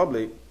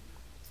Republic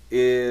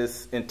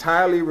is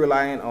entirely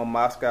reliant on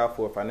Moscow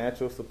for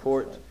financial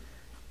support,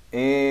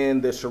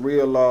 and the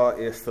Sharia law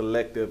is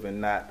selective and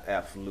not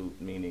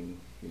absolute, meaning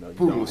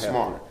Putin was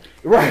smart.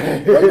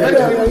 Right. He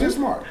was just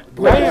smart.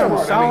 Damn,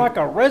 sound like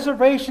a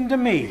reservation to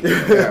me.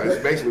 Yeah,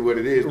 that's basically what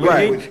it is.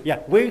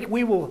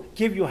 We will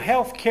give you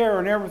health care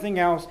and everything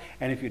else,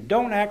 and if you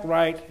don't act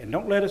right and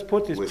don't let us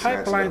put this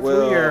pipeline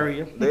through the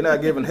area. They're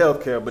not giving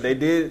health care, but they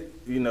did,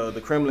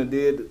 the Kremlin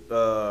did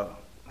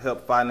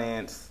help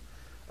finance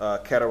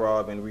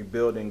Kadyrov in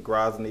rebuilding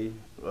Grozny,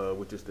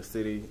 which is the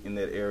city in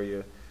that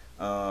area.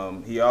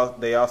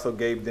 They also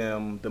gave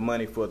them the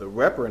money for the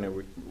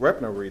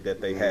weaponry that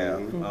they have,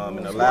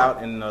 and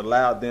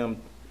allowed them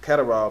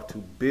Kadyrov to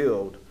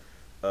build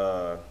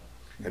and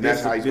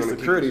that's how he's going to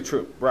security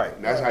troop. Right.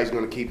 And that's how he's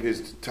going to keep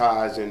his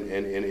ties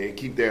and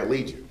keep their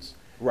allegiance.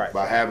 Right.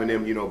 By having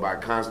them, by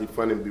constantly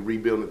funding,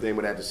 rebuilding the thing,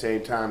 but at the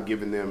same time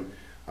giving them,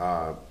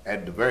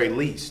 at the very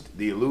least,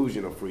 the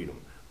illusion of freedom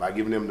by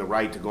giving them the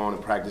right to go on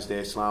and practice their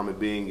Islam and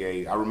being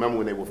I remember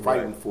when they were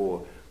fighting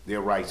for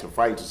their rights and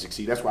fighting to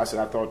succeed. That's why I said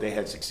I thought they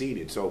had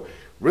succeeded. So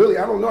really,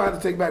 I don't know how to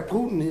take back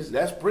Putin.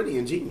 That's pretty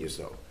ingenious,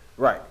 though.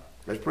 Right.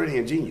 That's pretty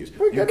ingenious.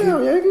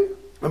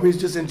 It's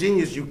just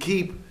ingenious. You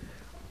keep,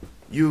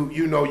 you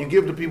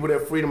give the people their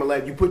freedom of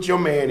life. You put your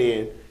man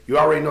in. You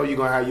already know you're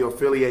going to have your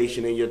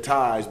affiliation and your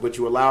ties, but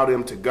you allow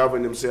them to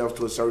govern themselves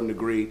to a certain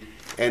degree,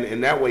 and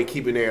in that way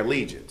keeping their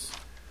allegiance.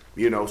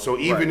 So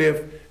even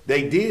if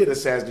they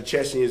the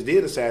Chechens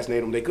did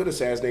assassinate him, they could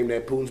assassinate him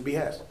at Putin's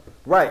behest.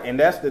 Right, and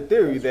that's the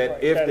theory,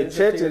 that if the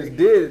Chechens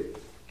did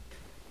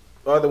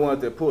are the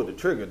ones that pulled the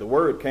trigger. The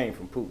word came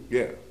from Putin.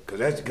 Yeah,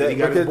 because he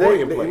got his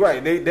boy in place.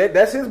 Right,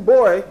 that's his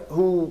boy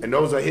who. And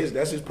those are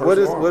that's his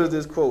personal What is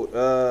this quote?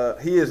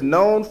 He is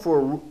known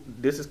for,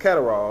 this is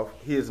Kadyrov,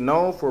 he is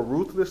known for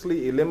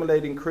ruthlessly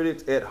eliminating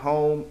critics at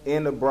home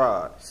and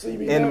abroad.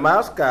 In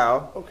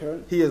Moscow,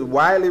 he is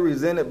widely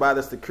resented by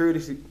the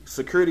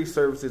security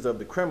services of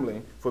the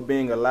Kremlin for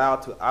being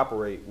allowed to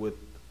operate with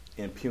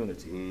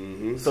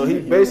impunity. So he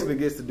basically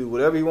gets to do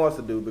whatever he wants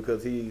to do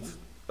because he's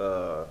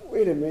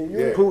wait a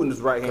minute,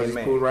 Putin's right-hand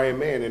man. Putin's right-hand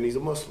man, and he's a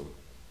Muslim.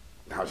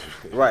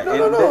 Right.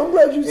 No, I'm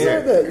glad you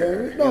said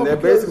that. No, and they're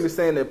basically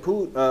saying that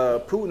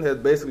Putin has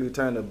basically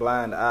turned a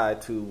blind eye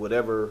to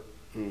whatever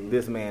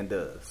this man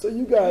does. So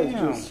you guys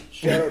just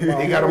shut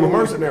up. He got him a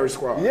mercenary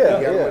squad.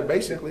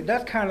 Basically.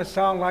 That kind of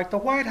sound like the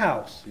White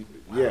House.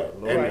 Yeah.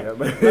 Right.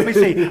 Let me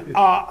see.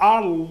 I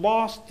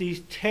lost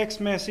these text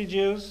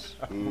messages.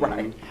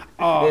 Right.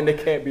 And they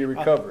can't be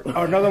recovered.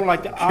 Another one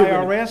like the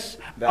IRS.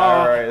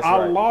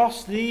 I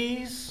lost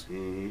these,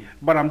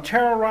 but I'm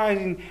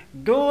terrorizing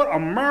good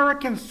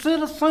American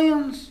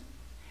citizens,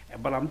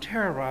 but I'm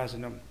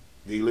terrorizing them.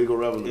 The illegal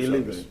revenue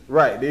service.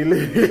 Right. The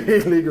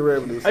illegal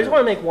revenue service. I just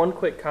want to make one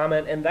quick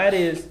comment, and that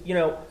is,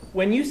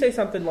 when you say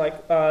something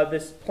like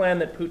this plan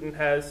that Putin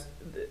has,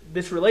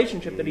 this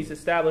relationship that he's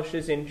established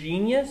is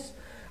ingenious,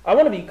 I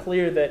want to be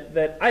clear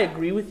that I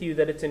agree with you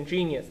that it's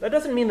ingenious. That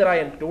doesn't mean that I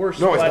endorse.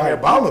 No, it's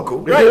diabolical.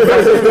 Right.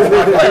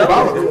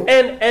 Diabolical.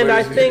 And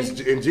I think it's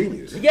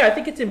ingenious. Yeah, I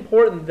think it's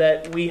important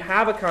that we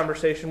have a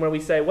conversation where we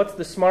say what's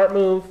the smart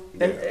move,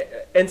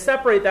 and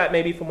separate that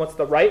maybe from what's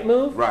the right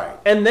move, right?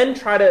 And then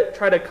try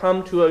to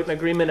come to an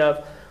agreement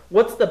of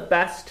what's the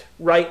best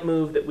right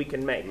move that we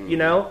can make,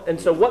 And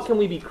so what can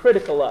we be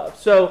critical of?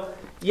 So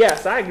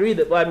yes, I agree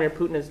that Vladimir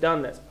Putin has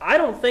done this. I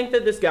don't think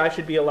that this guy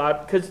should be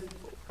allowed because.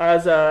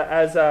 As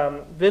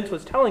Vince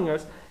was telling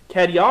us,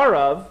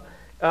 Kadyrov,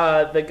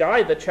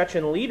 the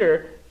Chechen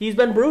leader, he's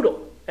been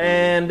brutal,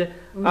 and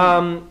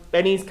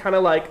he's kind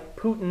of like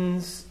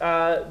Putin's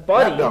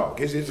buddy. Dog.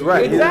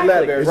 Right,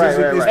 exactly.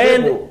 Right.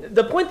 And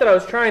the point that I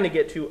was trying to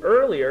get to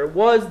earlier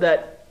was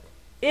that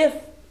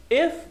if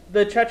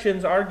the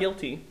Chechens are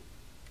guilty,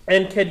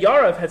 and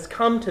Kadyrov has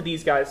come to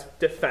these guys'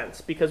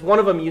 defense because one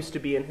of them used to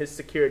be in his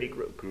security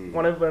group,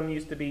 one of them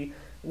used to be.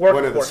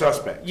 One of the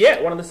suspects. Yeah,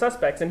 one of the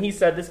suspects. And he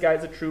said this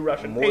guy's a true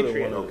Russian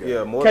patriot. More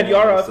than one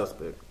of the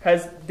suspects.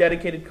 Has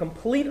dedicated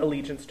complete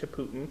allegiance to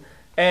Putin.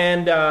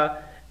 And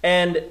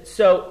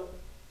so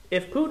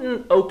if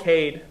Putin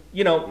okayed,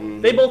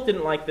 they both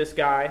didn't like this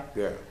guy.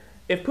 Yeah.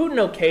 If Putin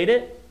okayed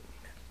it,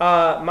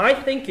 my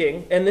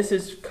thinking, and this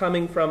is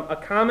coming from a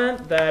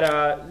comment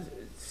that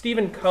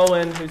Stephen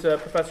Cohen, who's a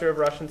professor of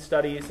Russian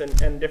studies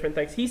and different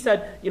things, he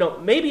said,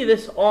 maybe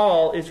this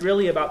all is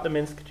really about the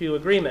Minsk II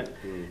agreement.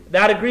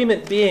 That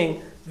agreement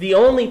being the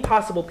only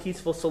possible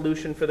peaceful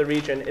solution for the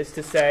region is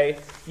to say,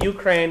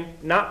 Ukraine,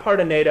 not part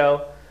of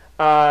NATO,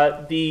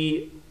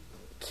 the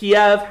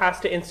Kiev has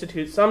to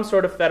institute some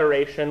sort of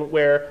federation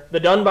where the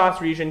Donbass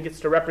region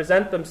gets to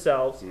represent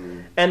themselves,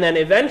 and then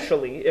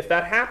eventually, if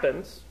that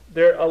happens,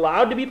 they're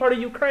allowed to be part of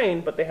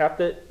Ukraine, but they have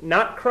to,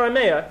 not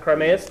Crimea.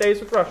 Crimea stays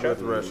with Russia.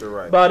 With Russia,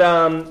 right.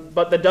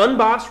 But the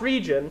Donbass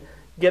region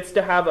gets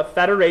to have a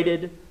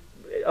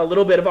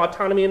little bit of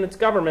autonomy in its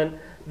government.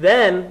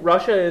 Then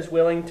Russia is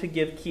willing to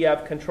give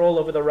Kiev control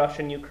over the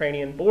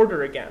Russian-Ukrainian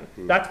border again.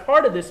 That's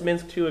part of this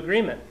Minsk II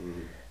agreement.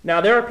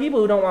 Now, there are people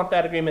who don't want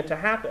that agreement to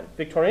happen.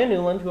 Victoria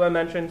Nuland, who I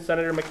mentioned,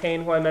 Senator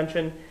McCain, who I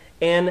mentioned,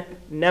 and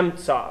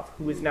Nemtsov,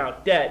 who is now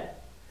dead.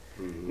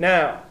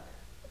 Now,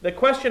 the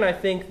question I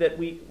think that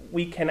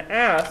we can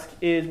ask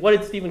is, what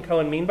did Stephen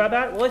Cohen mean by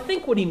that? Well, I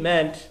think what he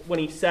meant when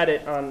he said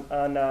it on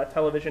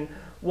television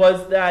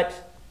was that,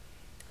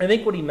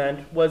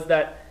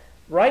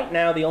 right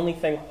now the only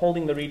thing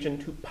holding the region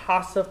to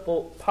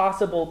possible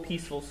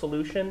peaceful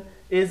solution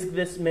is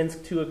this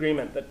Minsk II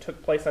agreement that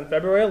took place on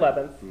February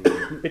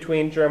 11th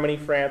between Germany,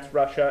 France,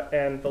 Russia,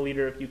 and the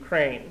leader of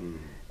Ukraine.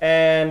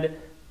 And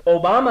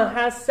Obama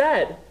has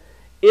said,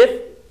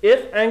 if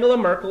Angela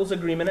Merkel's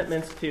agreement at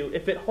Minsk II,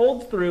 if it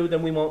holds through,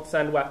 then we won't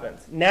send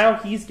weapons. Now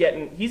he's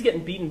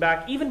getting beaten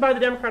back, even by the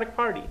Democratic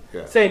Party,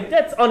 saying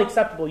that's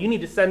unacceptable. You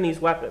need to send these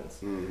weapons.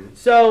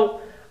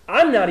 So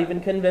I'm not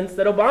even convinced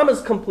that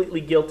Obama's completely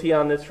guilty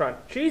on this front.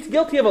 She's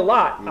guilty of a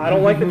lot. I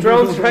don't like the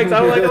drone strikes. I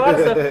don't like a lot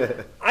of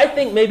stuff. I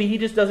think maybe he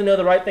just doesn't know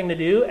the right thing to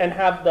do and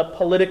have the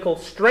political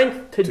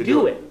strength to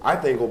do it. I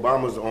think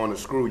Obama's on a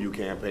screw you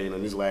campaign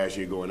on his last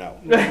year going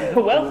out.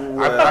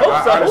 Well, I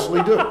hope so.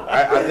 honestly do.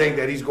 I think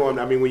that he's going.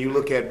 I mean, when you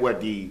look at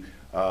what the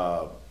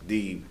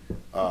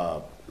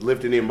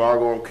lifting the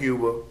embargo on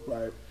Cuba,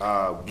 right.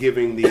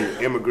 Giving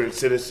the immigrant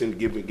citizen,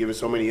 giving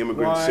so many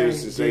immigrant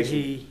citizens. Why did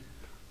he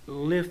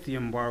lift the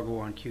embargo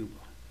on Cuba?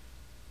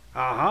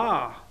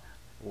 Why?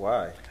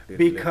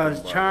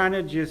 Because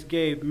China just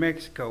gave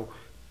Mexico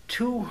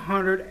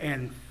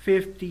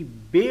 $250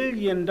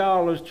 billion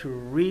to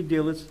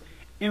rebuild its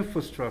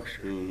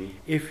infrastructure.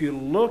 If you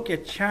look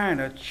at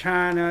China,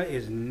 China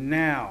is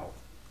now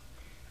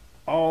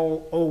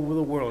all over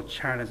the world.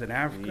 China's in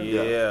Africa.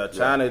 Yeah,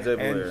 China's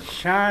everywhere. And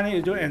China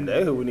is doing, and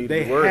They who we need to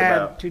they be worried had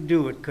about. to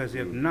do it, because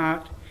if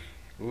not,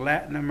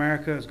 Latin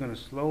America is going to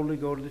slowly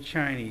go to the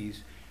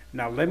Chinese.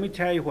 Now, let me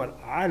tell you what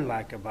I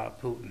like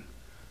about Putin.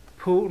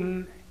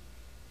 Putin's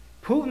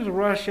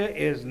Russia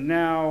is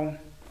now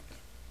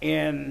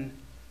in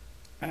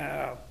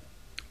a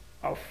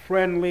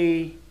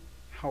friendly,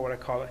 how would I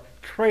call it,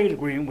 trade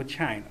agreement with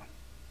China.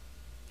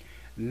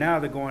 Now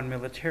they're going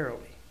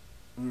militarily.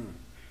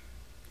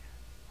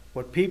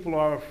 What people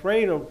are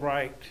afraid of,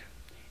 right,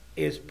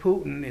 is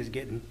Putin is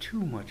getting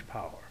too much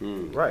power.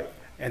 Right.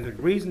 And the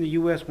reason the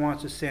U.S.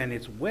 wants to send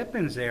its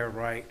weapons there,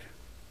 right,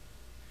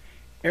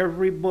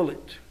 every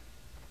bullet,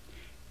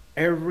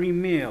 every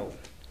meal,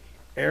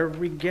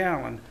 every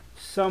gallon,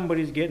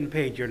 somebody's getting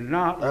paid. You're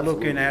not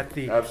looking at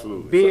the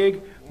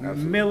big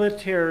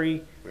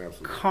military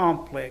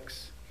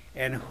complex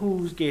and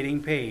who's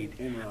getting paid.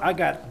 I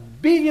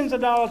got billions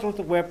of dollars worth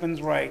of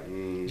weapons, right,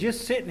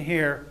 just sitting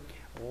here.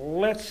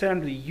 Let's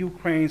send them to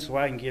Ukraine so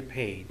I can get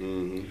paid.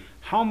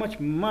 How much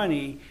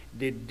money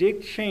did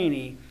Dick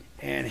Cheney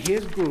and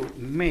his group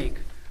make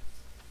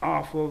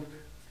off of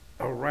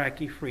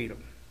Iraqi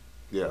freedom?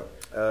 Yeah.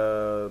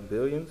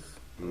 Billions,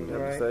 you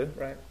have to say.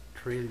 Right.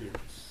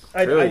 Trillions.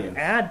 I'd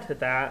add to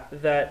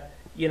that,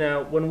 you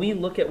know, when we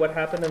look at what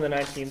happened in the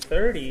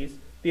 1930s,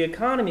 the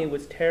economy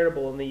was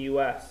terrible in the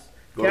U.S.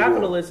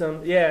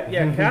 Capitalism,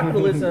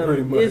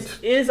 capitalism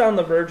is on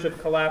the verge of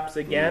collapse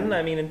again.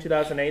 I mean, in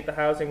 2008, the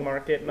housing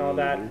market and all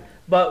that.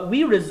 But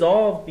we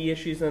resolved the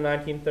issues in the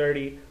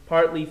 1930s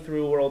partly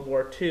through World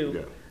War II.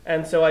 Yeah.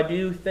 And so I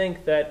do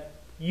think that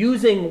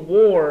using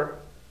war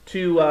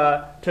to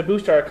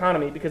boost our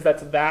economy, because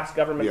that's vast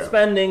government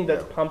spending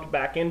that's pumped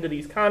back into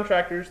these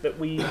contractors that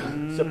we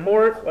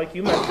support, like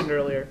you mentioned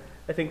earlier,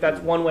 I think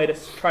that's one way to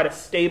try to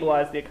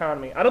stabilize the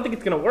economy. I don't think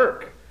it's going to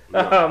work,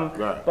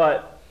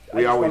 but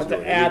we always do.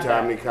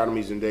 Anytime the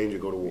economy's in danger,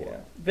 go to war. Yeah.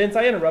 Vince,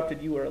 I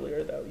interrupted you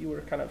earlier, though. You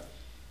were kind of...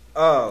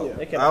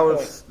 I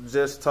was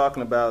just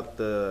talking about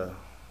the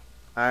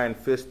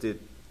iron-fisted...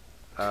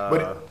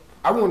 but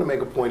I want to make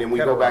a point, and we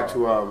go back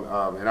to,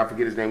 and I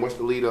forget his name. What's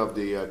the leader of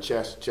the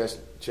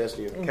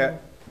Chechnya?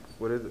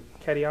 What is it?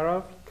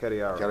 Kadyrov.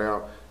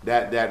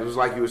 That was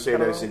like you were saying,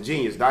 that it's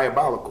ingenious,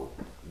 diabolical.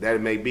 That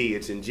it may be,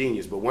 it's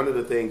ingenious. But one of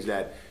the things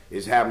that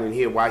is happening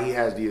here, why he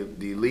has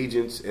the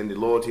allegiance and the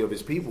loyalty of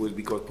his people, is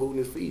because Putin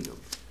is feeding them.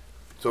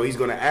 So he's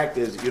going to act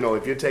as, you know,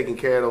 if you're taking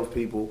care of those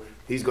people,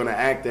 he's going to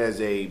act as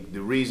the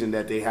reason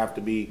that they have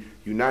to be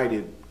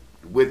united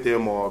with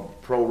them or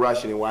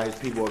pro-Russian, and why his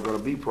people are going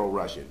to be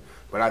pro-Russian.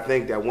 But I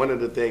think that one of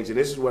the things, and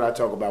this is what I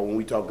talk about when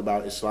we talked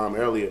about Islam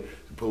earlier,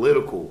 the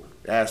political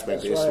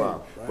aspect of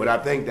Islam. Right. But I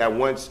think that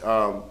once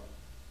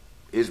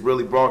it's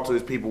really brought to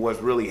his people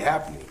what's really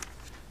happening,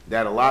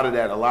 that a lot of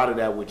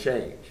that would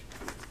change.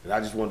 And I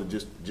just wanted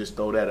to just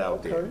throw that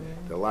out there.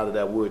 That a lot of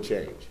that would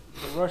change.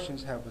 The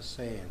Russians have a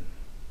saying: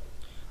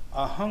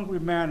 a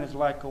hungry man is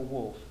like a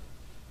wolf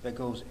that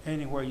goes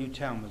anywhere you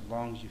tell him, as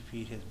long as you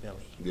feed his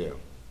belly. Yeah.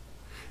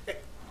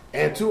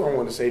 And two, I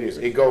want to say this.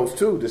 It goes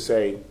to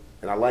say,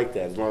 and I like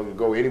that, as long as you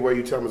go anywhere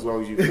you tell him, as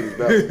long as you feed his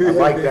belly. I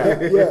like that.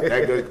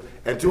 That goes.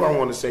 And two, I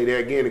want to say there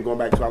again, and going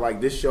back to, I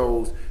like this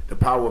shows the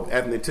power of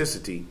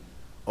ethnicity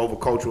over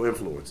cultural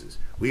influences.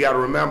 We got to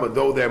remember,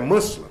 though they're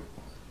Muslim,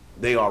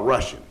 they are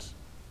Russians.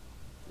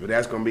 But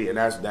that's going to be, and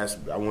that's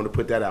I want to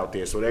put that out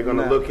there. So they're going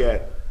to look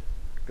at,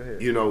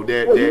 you know,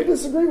 that. You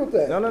disagree with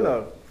that?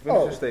 No.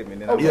 Finish your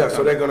statement.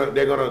 So they're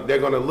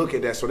gonna look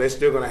at that. So they're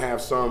still going to have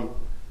some,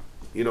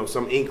 you know,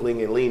 some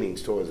inkling and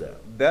leanings towards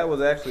that. That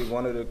was actually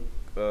one of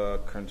the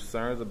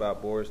concerns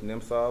about Boris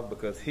Nemtsov,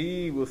 because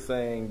he was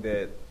saying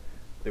that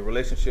the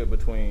relationship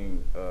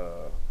between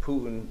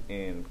Putin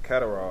and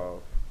Kadyrov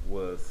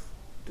was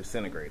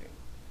disintegrating.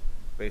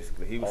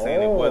 Basically, he was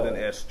saying it wasn't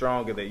as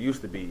strong as it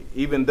used to be.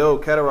 Even though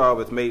Kadyrov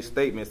has made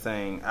statements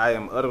saying, "I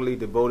am utterly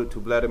devoted to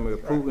Vladimir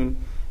Putin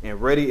and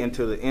ready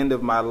until the end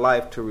of my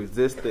life to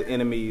resist the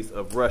enemies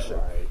of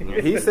Russia."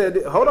 Right. He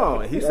said, hold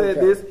on, he said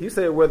this, he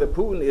said whether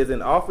Putin is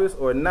in office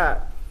or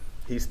not,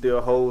 he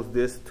still holds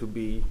this to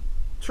be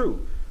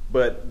true.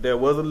 But there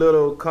was a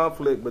little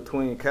conflict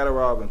between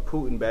Kadyrov and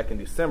Putin back in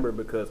December,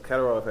 because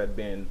Kadyrov had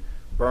been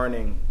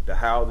burning the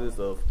houses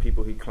of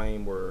people he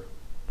claimed were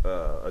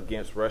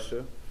against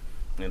Russia,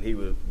 and he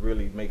was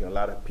really making a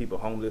lot of people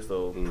homeless.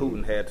 So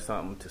Putin had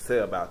something to say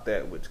about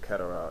that, which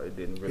Kadyrov, it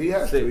didn't really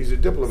He's a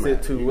diplomat.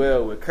 Sit too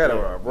well with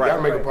Kadyrov. Right. You got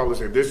to make a public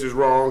say, this is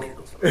wrong.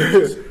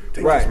 Take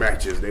these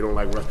matches. They don't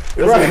like Russia.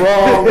 This is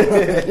wrong.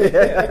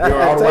 You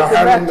know, about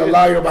having the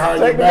liar behind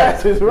your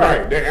back.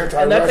 Right. They're anti-Russian.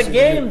 And that's a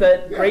game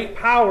that great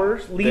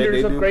powers,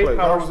 leaders of great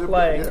powers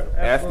play.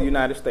 As the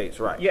United States,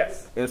 right.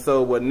 Yes. And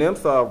so what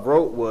Nemtsov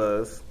wrote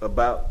was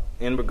about,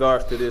 in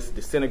regards to this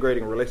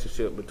disintegrating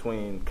relationship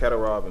between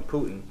Kadyrov and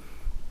Putin,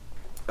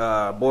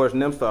 Boris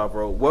Nemtsov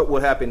wrote, "What will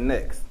happen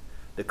next?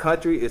 The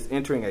country is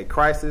entering a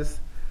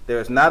crisis. There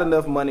is not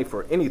enough money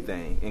for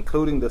anything,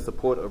 including the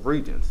support of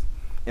regions.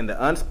 In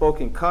the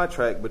unspoken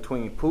contract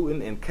between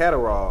Putin and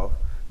Kadyrov,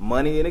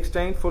 money in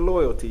exchange for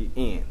loyalty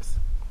ends.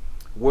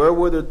 Where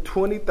will the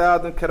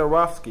 20,000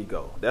 Kadarovsky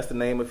go? That's the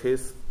name of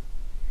his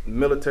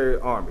military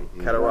army,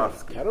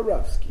 Kadarovsky.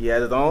 Kadarovsky. He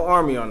had his own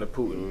army on the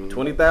Putin,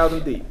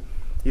 20,000 deep.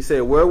 He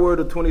said, where will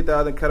the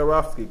 20,000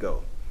 Kadarovsky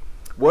go?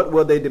 What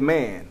will they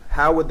demand?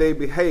 How would they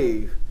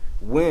behave?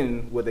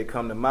 When would they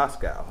come to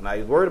Moscow? Now,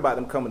 he's worried about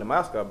them coming to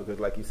Moscow because,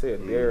 like you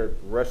said, they're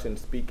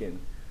Russian-speaking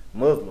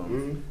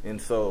Muslims. And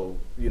so,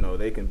 you know,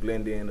 they can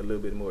blend in a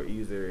little bit more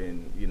easier.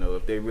 And, you know,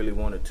 if they really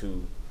wanted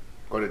to.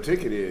 Or the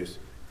ticket is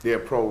they're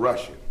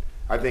pro-Russian.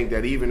 I think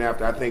that even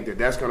after, I think that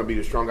that's going to be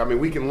the strong. I mean,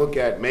 we can look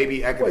at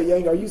maybe. Wait,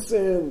 Yang, are you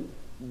saying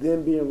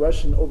them being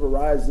Russian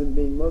overrides them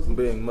being Muslim?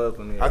 Being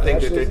Muslim, yeah. I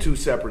think that they're two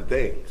separate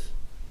things.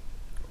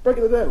 Break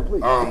it down,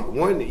 please.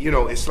 One, you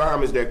know,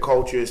 Islam is their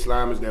culture,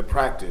 Islam is their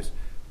practice,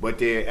 but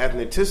their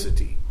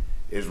ethnicity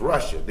is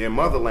Russia. Their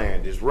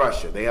motherland is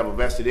Russia. They have a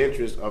vested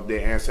interest of their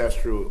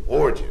ancestral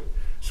origin.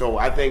 So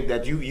I think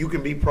that you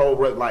can be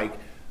like,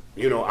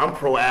 you know, I'm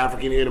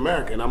pro-African in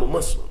America and I'm a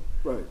Muslim.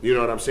 Right. You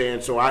know what I'm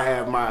saying? So I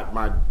have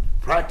my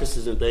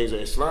practices and things of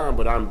Islam,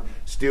 but I'm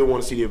still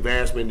want to see the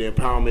advancement, the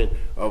empowerment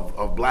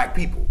of black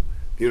people.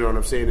 You know what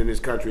I'm saying, in this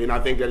country. And I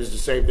think that is the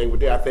same thing with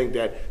that. I think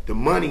that the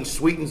money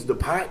sweetens the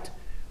pot,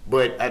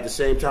 but at the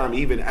same time,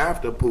 even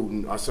after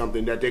Putin or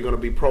something, that they're going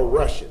to be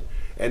pro-Russian.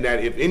 And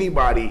that if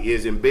anybody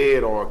is in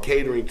bed or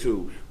catering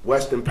to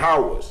Western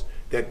powers,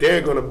 that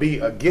they're going to be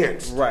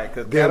against. Right,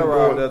 because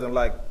Kadyrov doesn't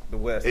like the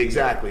West.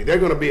 Exactly. They're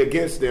going to be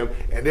against them,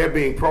 and they're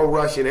being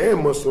pro-Russian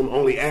and Muslim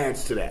only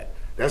adds to that.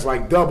 That's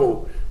like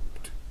double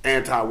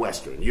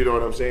anti-Western. You know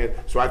what I'm saying?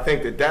 So I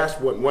think that that's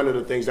what one of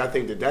the things, I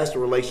think that that's the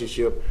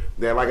relationship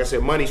that, like I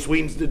said, money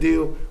sweetens the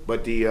deal,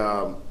 but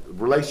the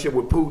relationship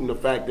with Putin, the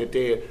fact that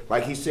they're,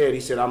 like he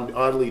said, I'm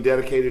utterly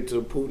dedicated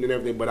to Putin and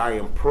everything, but I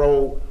am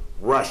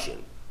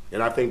pro-Russian.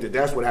 And I think that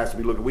that's what has to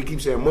be looked at. We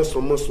keep saying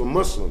Muslim, Muslim,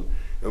 Muslim,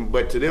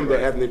 but to them,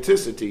 their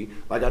ethnicity,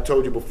 like I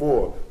told you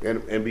before,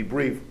 and be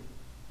brief,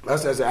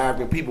 us as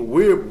African people,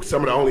 we're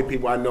some of the only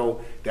people I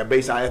know that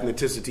base our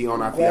ethnicity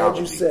on our theology. I'm glad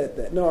you said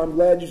that. No, I'm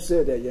glad you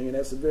said that, Young, and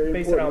that's a very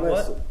important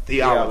lesson.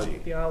 Theology.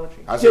 Theology.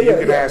 I said you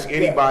can ask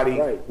anybody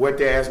what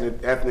their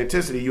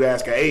ethnicity. You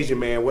ask an Asian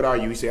man, what are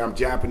you? He say, I'm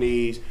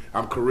Japanese,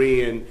 I'm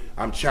Korean,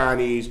 I'm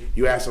Chinese.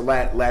 You ask a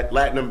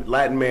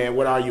Latin man,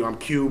 what are you? I'm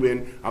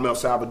Cuban, I'm El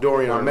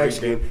Salvadorian, I'm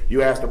Mexican.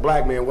 You ask the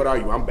black man, what are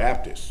you? I'm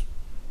Baptist,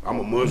 I'm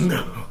a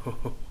Muslim.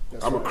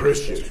 I'm a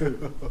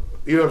Christian.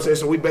 You know what I'm saying?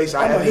 So we base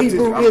our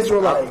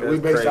ethnicity. We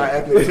base our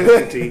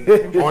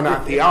ethnicity on our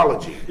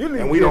theology,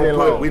 and we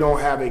don't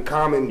have a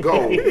common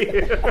goal.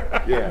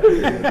 Yeah, we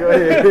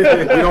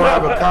don't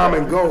have a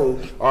common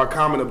goal or a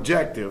common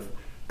objective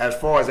as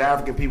far as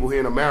African people here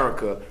in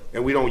America,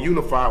 and we don't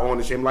unify on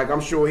the same. Like I'm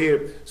sure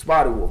here,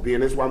 Spotted Wolf, being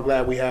this, why I'm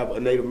glad we have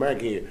a Native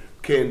American here,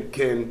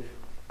 can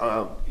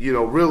you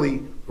know,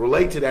 really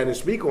relate to that and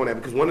speak on that,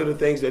 because one of the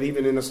things that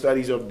even in the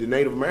studies of the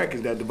Native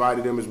Americans that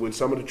divided them is when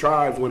some of the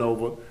tribes went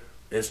over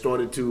and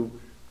started to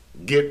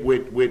get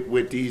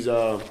with these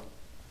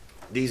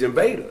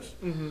invaders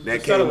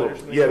that came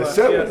over. Yeah, the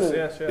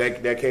settlers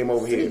that came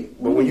over here.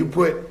 But when you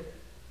put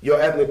your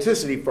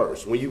ethnicity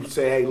first, when you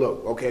say, hey,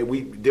 look, okay,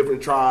 we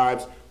different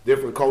tribes,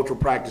 different cultural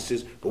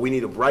practices, but we need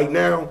to, right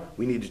now,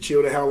 we need to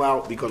chill the hell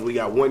out because we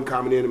got one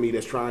common enemy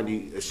that's trying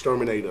to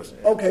exterminate us.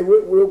 Okay,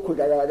 real quick,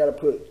 I got to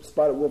put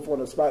Spotted Wolf on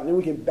the spot, and then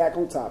we can back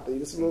on topic.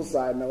 This is a little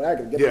side note. I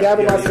can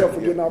gather myself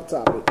for getting off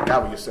topic.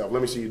 Gather yourself.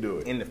 Let me see you do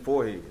it. In the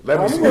forehead. I'm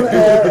going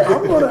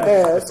to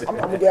ask, I'm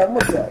going to gather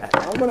myself.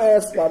 I'm going to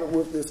ask Spotted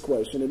Wolf this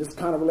question, and this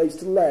kind of relates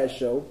to the last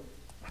show.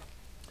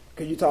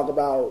 Because you talk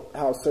about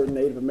how certain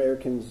Native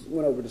Americans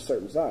went over to a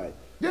certain side.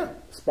 Yeah.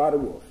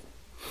 Spotted Wolf.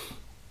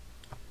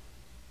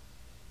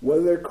 Were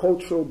there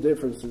cultural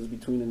differences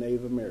between the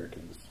Native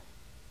Americans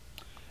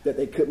that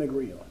they couldn't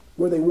agree on?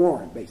 Were they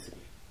warring, basically?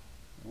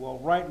 Well,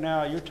 right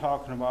now you're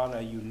talking about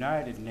a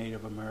united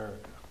Native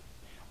America.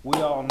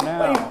 We all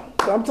now.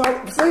 Wait, I'm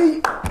talking.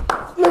 See,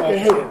 look at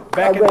here.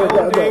 Back in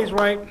the old days,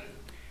 right?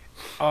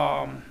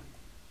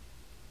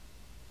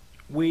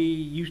 We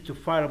used to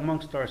fight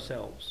amongst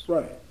ourselves.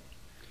 Right.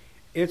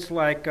 It's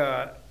like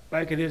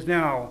it is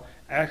now.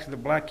 Actually, the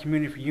black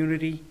community for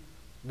unity,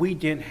 we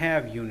didn't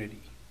have unity.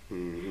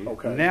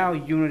 Okay. Now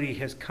unity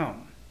has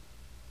come.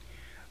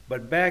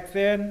 But back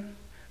then,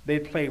 they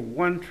played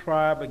one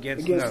tribe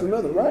against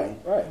another. Right.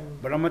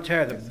 But I'm going to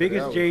tell you, the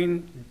biggest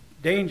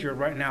danger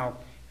right now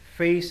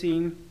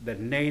facing the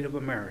Native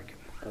American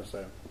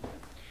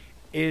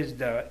is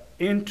the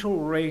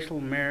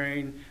interracial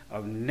marrying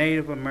of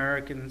Native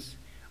Americans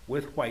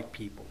with white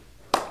people.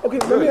 Okay,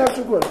 let me ask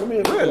you a question.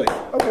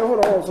 Okay,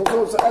 hold on.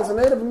 So as a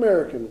Native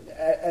American,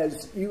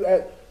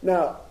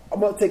 now I'm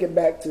going to take it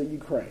back to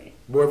Ukraine.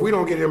 But if we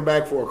don't get him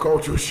back for a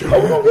cultural show.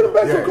 Oh, we're going to get him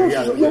back for a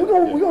cultural show. Yeah, we're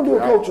going to do a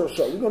cultural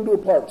show. We're going to do a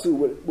part 2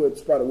 with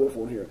Spotted Wolf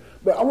on here.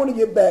 But I want to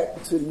get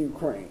back to the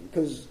Ukraine,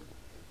 because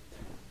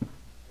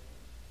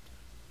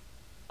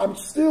I'm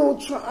still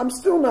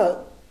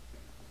not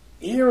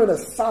hearing a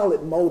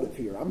solid motive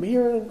here. I'm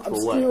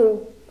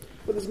still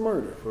for this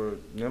murder. For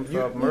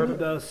murder?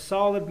 The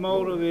solid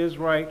motive is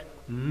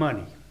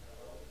money.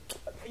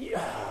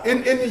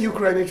 In the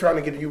Ukraine, they're trying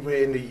to get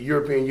Ukraine in the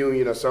European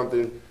Union or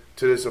something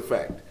to this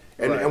effect.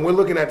 And we're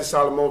looking at the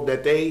solid move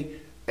that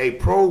a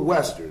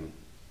pro-Western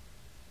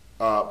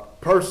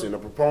person, a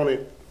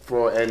proponent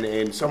for,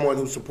 and someone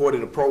who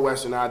supported the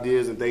pro-Western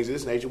ideas and things of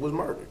this nature was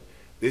murdered.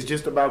 It's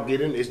just about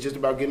getting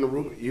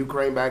the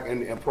Ukraine back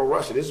and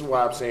pro-Russia. This is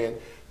why I'm saying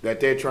that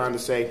they're trying to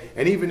say,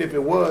 and even if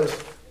it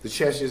was the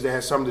Chechens that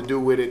has something to do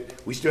with it,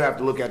 we still have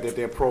to look at that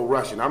they're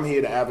pro-Russian. I'm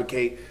here to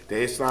advocate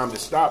that Islam to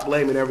stop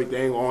blaming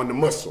everything on the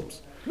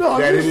Muslims. No,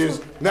 that it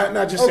is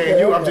not just saying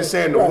you. I'm just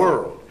saying the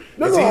world.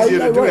 It's easier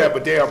to do that,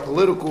 but there are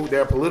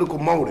political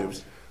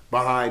motives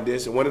behind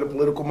this, and one of the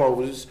political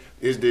motives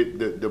is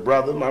the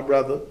brother, my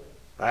brother.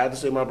 I had to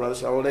say my brother.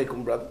 Assalamu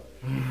alaikum, brother.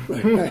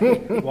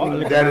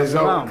 That is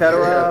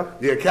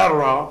Kadyrov. Yeah,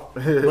 Kadyrov,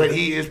 but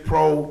he is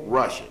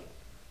pro-Russian,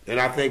 and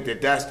I think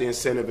that's the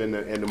incentive and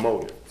the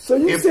motive. So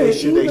you say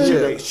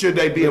should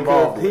they be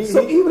involved?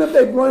 So even if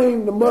they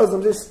blame the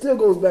Muslims, it still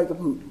goes back to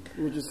Putin.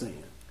 What you're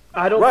saying?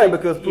 I don't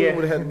because Putin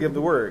would have had to give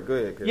the word. Go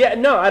ahead. Chris. Yeah,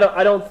 no,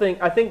 I don't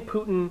think. I think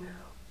Putin.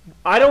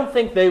 I don't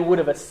think they would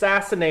have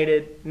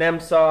assassinated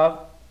Nemtsov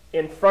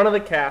in front of the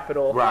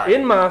Capitol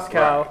in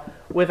Moscow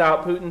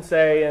without Putin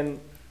saying,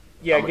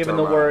 giving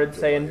the word,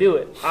 saying do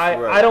it.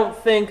 I don't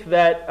think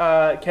that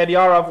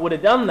Kadyrov would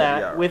have done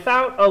that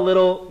without a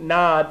little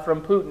nod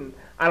from Putin.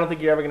 I don't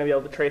think you're ever going to be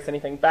able to trace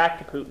anything back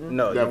to Putin.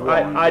 No,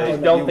 I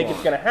just don't think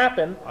it's going to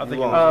happen. I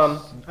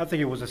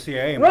think it was the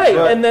CIA. Right,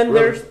 and then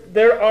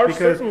there are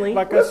certainly.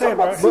 Like I said,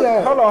 but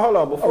hold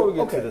on, before we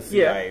get to the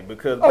CIA,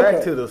 because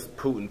back to this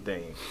Putin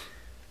thing.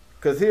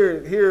 Because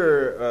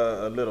here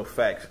are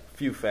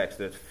few facts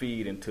that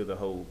feed into the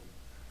whole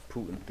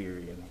Putin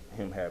theory and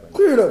him having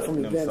clear it up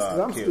from me, Vince, because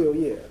I'm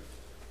still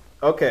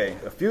Okay,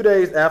 a few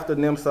days after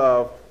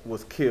Nemtsov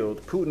was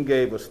killed, Putin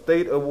gave a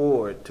state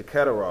award to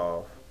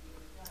Kadyrov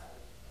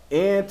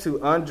and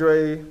to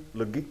Andrei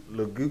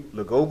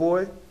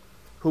Lugovoy,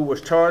 who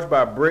was charged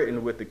by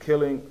Britain with the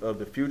killing of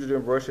the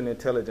fugitive Russian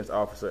intelligence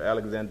officer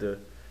Alexander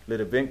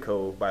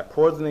Litvinenko by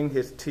poisoning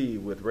his tea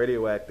with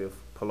radioactive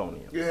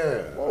polonium.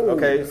 Yeah.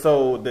 Okay,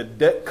 so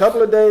the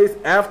couple of days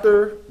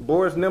after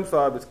Boris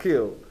Nemtsov is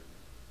killed,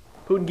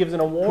 Putin gives an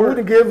award.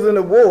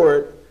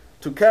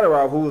 To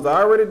Kadyrov, who has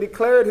already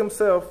declared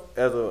himself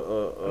as an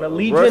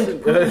allegiant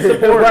Putin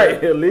supporter.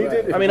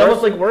 Allegiant. I mean,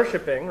 almost like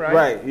worshiping, right?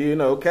 Right.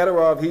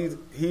 Kadyrov,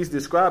 he's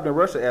described in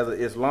Russia as an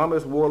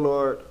Islamist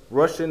warlord,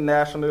 Russian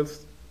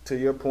nationalist, to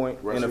your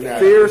point, and a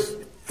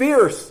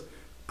fierce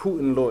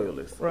Putin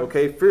loyalist. Right.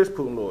 Okay, fierce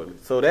Putin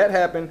loyalist. So that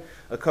happened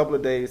a couple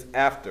of days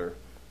after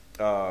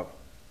Kadyrov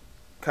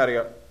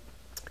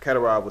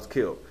was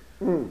killed.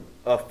 Not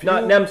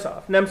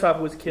Nemtsov. Nemtsov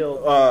was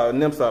killed.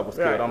 Nemtsov was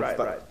killed.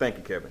 Right. Thank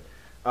you, Kevin.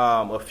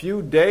 A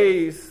few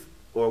days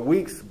or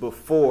weeks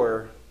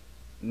before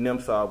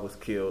Nemtsov was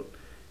killed,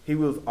 he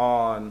was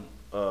on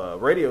a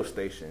radio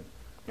station,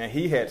 and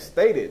he had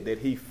stated that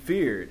he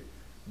feared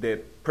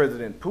that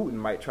President Putin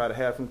might try to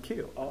have him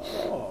killed.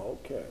 Oh,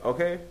 okay.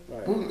 Okay?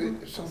 Right.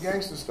 Putin, some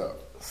gangster stuff.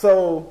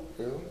 So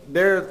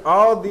there's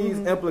all these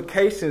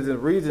implications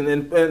and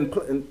reasons,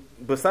 and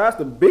besides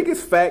the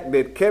biggest fact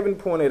that Kevin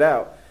pointed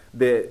out,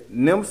 that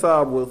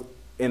Nemtsov was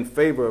in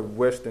favor of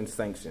Western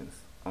sanctions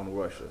on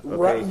Russia. Okay?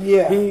 Right?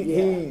 Yeah.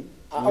 He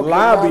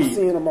lobbied.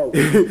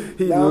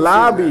 He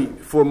lobbied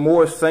for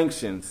more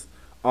sanctions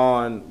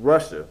on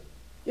Russia.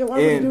 Yeah, why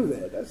would he do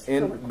that? That's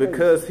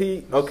because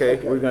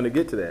we're going to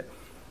get to that.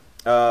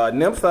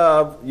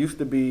 Nemtsov used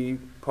to be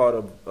part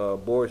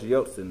of Boris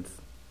Yeltsin's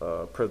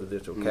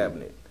presidential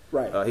cabinet.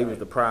 Right. He was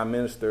the prime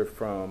minister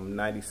from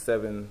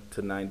 97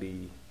 to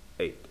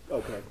 98.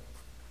 Okay.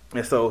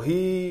 And so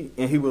he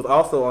was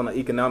also on the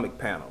economic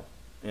panel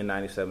in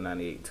 97,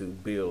 98 to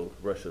build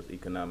Russia's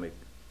economic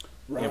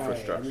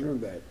infrastructure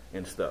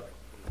and stuff.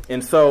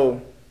 And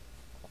so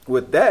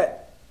with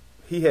that,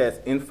 he has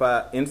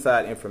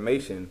inside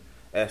information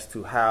as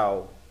to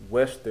how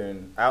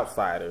Western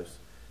outsiders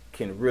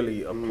can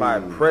really apply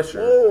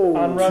pressure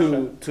on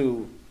Russia.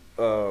 to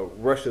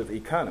Russia's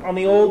economy. On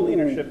the old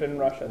leadership in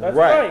Russia. That's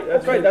right.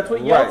 That's right. That's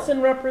what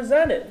Yeltsin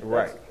represented.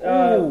 Right.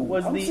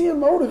 I'm seeing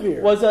motive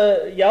here. Was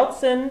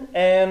Yeltsin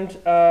and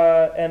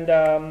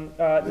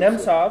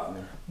Nemtsov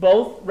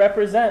both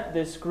represent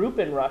this group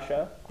in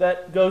Russia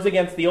that goes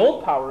against the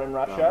old power in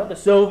Russia, the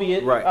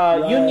Soviet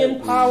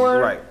Union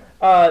power.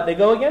 Right. They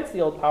go against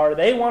the old power.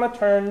 They want to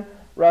turn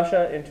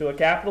Russia into a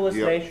capitalist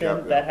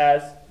nation that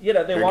has, they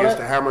want against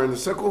the hammer and the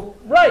sickle.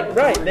 Right.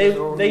 They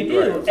do.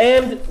 Right.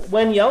 And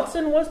when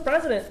Yeltsin was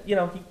president, he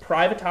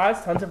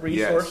privatized tons of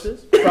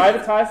resources,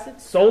 privatized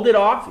it, sold it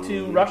off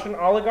to Russian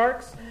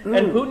oligarchs,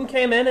 and Putin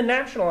came in and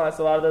nationalized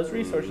a lot of those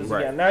resources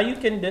again. Now you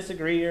can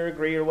disagree or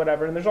agree or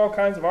whatever, and there's all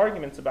kinds of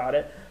arguments about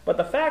it. But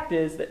the fact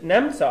is that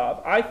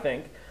Nemtsov, I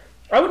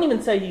wouldn't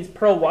even say he's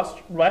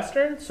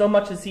pro-Western so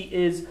much as he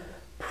is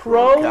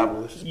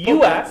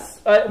pro-U.S.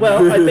 I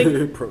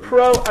think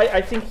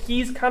I think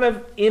he's kind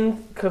of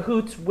in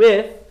cahoots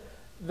with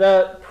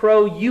the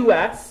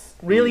pro-U.S.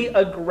 really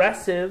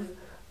aggressive,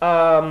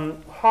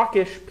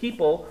 hawkish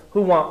people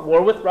who want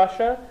war with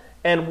Russia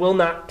and will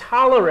not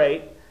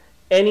tolerate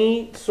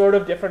any sort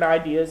of different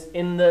ideas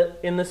in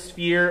the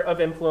sphere of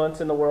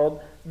influence in the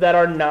world that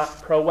are not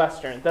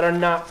pro-Western, that are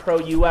not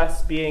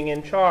pro-U.S. being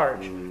in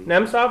charge.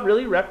 Nemtsov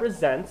really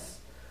represents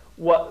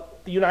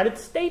what the United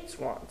States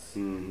wants.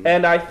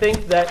 And I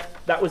think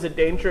that was a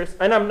dangerous,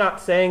 and I'm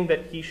not saying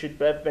that he should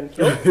have been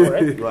killed for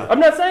it. Right. I'm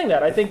not saying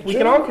that. I think we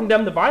can all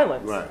condemn the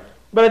violence. Right.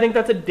 But I think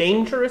that's a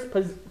dangerous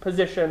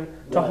position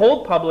to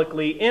hold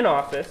publicly in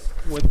office.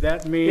 Would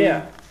that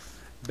mean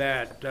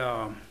that,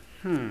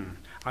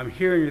 I'm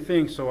hearing your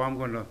thing, so I'm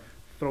going to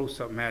throw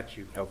something at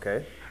you.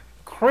 Okay.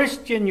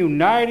 Christian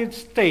United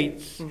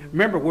States,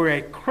 remember, we're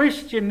a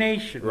Christian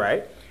nation,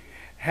 Right.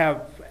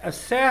 have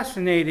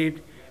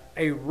assassinated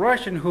a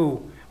Russian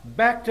who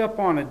backed up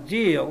on a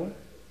deal,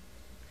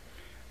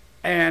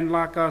 and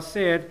like I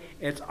said,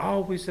 it's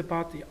always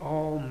about the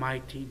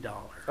almighty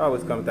dollar.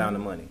 Always comes down to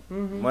money.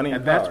 Money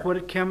and that's power. what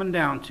it coming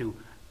down to.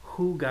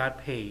 Who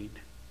got paid?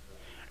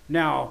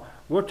 Now,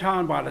 we're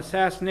talking about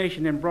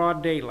assassination in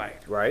broad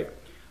daylight. Right.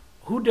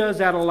 Who does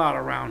that a lot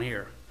around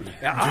here?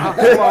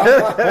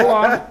 Hold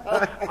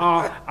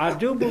on. I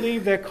do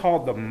believe they're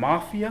called the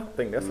mafia. I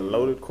think that's a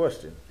loaded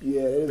question.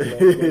 Yeah, it is a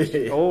loaded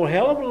question. Oh,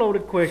 hell of a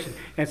loaded question.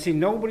 And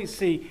nobody's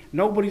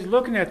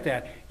looking at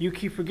that. You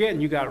keep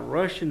forgetting you got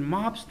Russian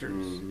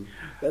mobsters.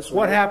 That's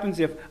What right. happens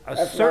if a That's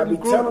why I certain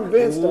be telling group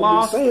Vince, don't be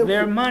lost saying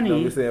their Putin. Don't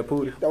money be saying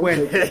Putin. Don't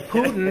when say-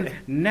 Putin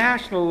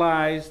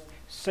nationalized,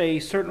 say,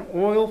 certain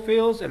oil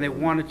fields and they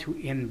wanted to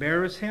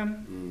embarrass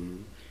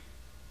him?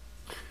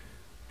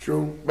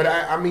 True, but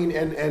I mean,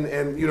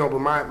 and you know, but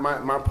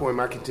my point,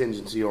 my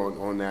contingency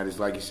on that is,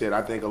 like you said,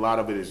 I think a lot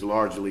of it is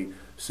largely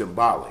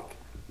symbolic.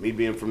 Me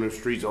being from the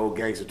streets, old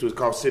gangster too, it's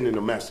called sending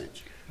a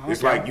message.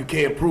 It's Okay. like you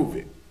can't prove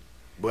it,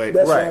 but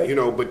That's right. you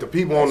know, but the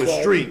people on the That's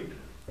right. street,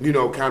 you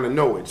know, kind of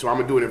know it. So I'm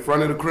gonna do it in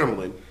front of the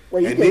Kremlin,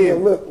 Well, you and can't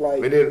then look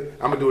like- and then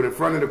I'm gonna do it in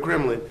front of the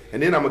Kremlin,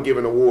 and then I'm gonna give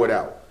an award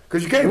out.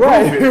 Because you can't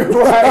Right, prove it.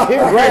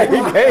 right.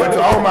 But to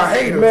all my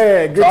haters.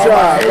 Man, good to all my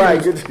job. haters,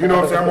 Right, good You know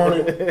what I'm saying? I'm on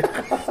it.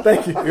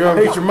 Thank you. You know,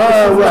 get your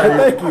mind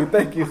right.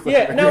 Thank you.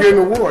 Yeah, no, You're getting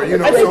an award. You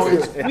know, I so think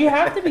it's, we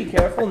have to be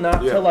careful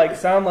not Yeah. to like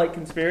sound like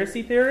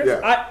conspiracy theorists.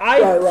 Yeah.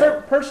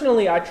 Right.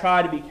 Personally, I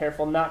try to be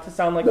careful not to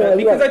sound like Yeah, that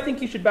because right. I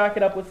think you should back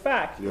it up with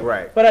fact.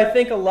 Right. But I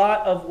think a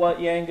lot of what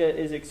Yanga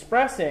is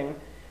expressing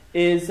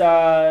is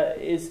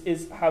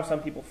how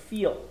some people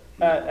feel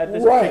at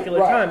this Right, particular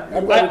right. time.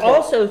 I'm glad I you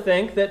also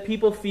think that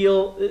people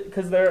feel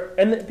because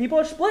people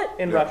are split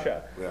in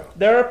Russia. Yeah.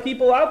 There are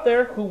people out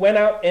there who went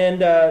out and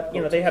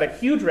they had a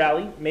huge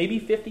rally, maybe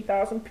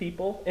 50,000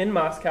 people in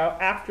Moscow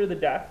after the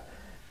death.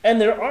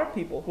 And there are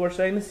people who are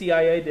saying the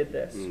CIA did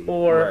this,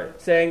 or Right.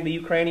 saying the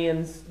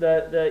Ukrainians,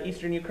 the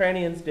Eastern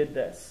Ukrainians did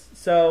this.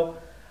 So,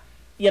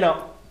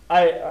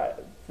 I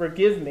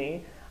forgive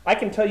me. I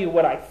can tell you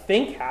what I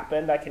think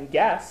happened. I can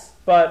guess,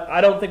 but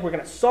I don't think we're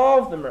going to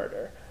solve the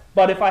murder.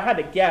 But if I had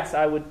to guess,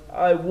 I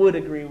would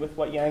agree with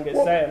what Yanga is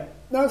saying.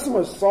 Not so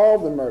much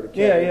solve the murder,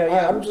 Kevin.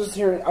 Yeah. I'm just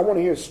hearing. I want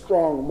to hear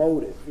strong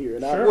motive here,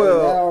 and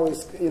Sure. I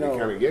always, they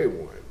kind of gave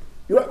one.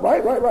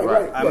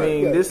 right. I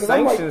mean, yeah. this 'Cause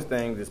I'm like- sanctions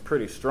thing is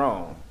pretty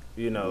strong,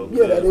 Yeah,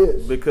 that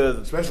is. because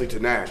Especially to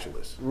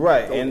nationalists.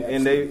 right, Oh,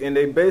 and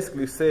they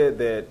basically said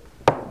that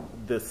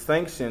the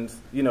sanctions,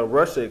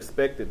 Russia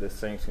expected the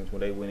sanctions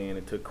when they went in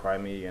and took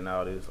Crimea and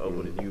all this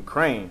over to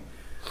Ukraine,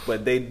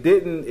 but they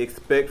didn't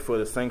expect for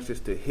the sanctions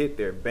to hit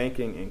their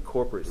banking and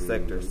corporate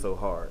sectors so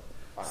hard.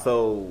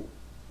 So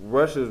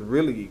Russia's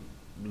really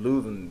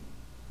losing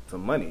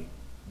some money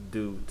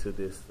due to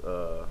this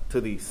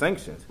to these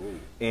sanctions.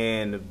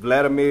 And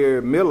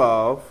Vladimir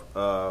Milov,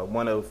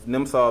 one of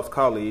Nemtsov's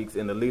colleagues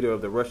and the leader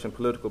of the Russian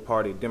political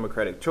party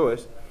Democratic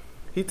Choice,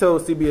 he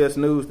told CBS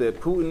News that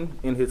Putin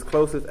and his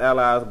closest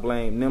allies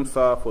blame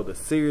Nemtsov for the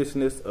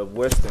seriousness of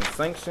Western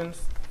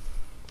sanctions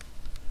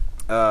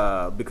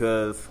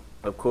because,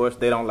 of course,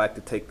 they don't like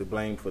to take the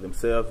blame for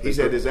themselves. He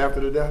said this after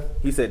the death?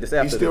 He said this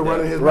after He's still the death.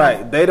 running his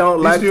right. mouth? They don't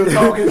He's like. still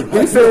talking?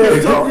 He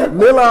said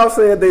Milov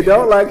said they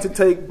don't like to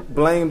take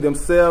blame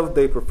themselves.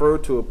 They prefer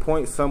to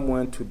appoint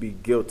someone to be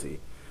guilty.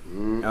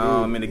 And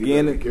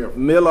again, better be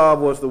careful. Milov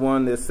was the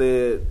one that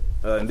said,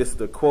 and this is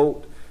the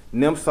quote: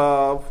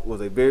 "Nemtsov was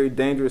a very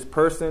dangerous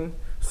person,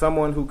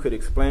 someone who could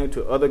explain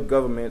to other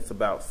governments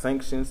about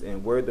sanctions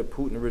and where the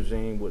Putin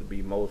regime would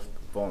be most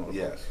vulnerable."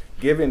 Yes.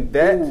 Given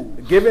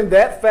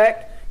the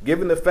fact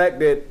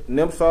that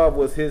Nemtsov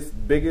was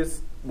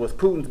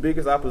Putin's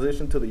biggest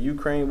opposition to the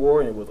Ukraine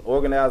war and was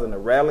organizing a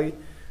rally.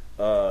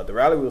 The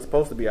rally was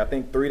supposed to be, I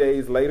think, 3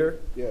 days later,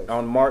 Yes.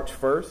 on March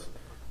 1st.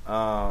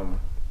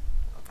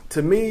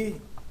 To me,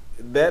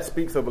 that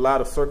speaks of a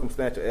lot of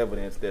circumstantial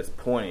evidence that's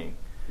pointing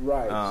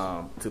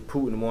to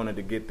Putin wanting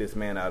to get this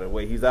man out of the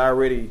way. He's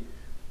already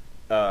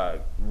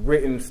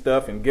written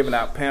stuff and given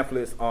out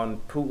pamphlets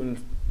on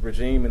Putin's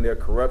regime and their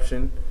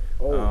corruption.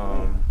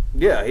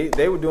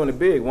 They were doing it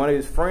big. One of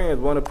his friends,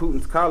 one of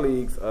Putin's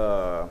colleagues,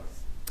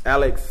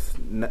 Alex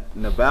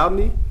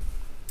Navalny,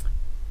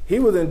 he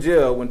was in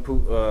jail when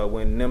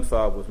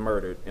Nemtsov was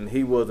murdered, and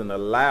he wasn't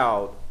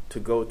allowed to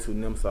go to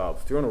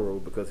Nemtsov's funeral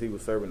because he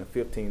was serving a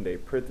 15-day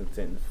prison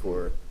sentence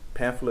for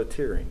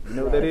pamphleteering. You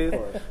know what that is?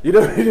 You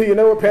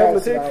know what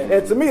pamphleteering?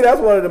 And to me,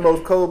 that's one of the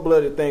most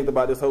cold-blooded things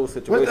about this whole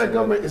situation. What's that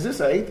government? Is this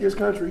an atheist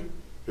country?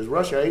 Is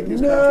Russia an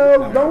atheist No,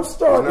 country? don't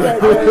start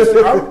that.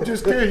 I'm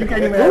just curious. You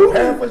can't even have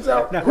pamphlets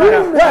out.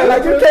 Right,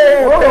 like you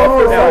can't have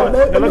pamphlets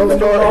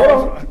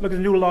out. Look at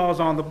the new laws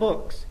on the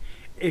books.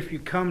 If you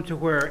come to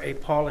where a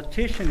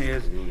politician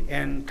is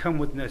and come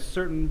within a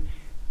certain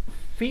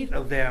feet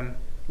of them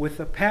with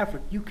a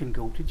pamphlet, you can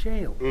go to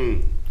jail.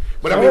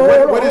 But I mean,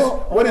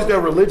 what is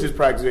their religious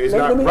practice? It's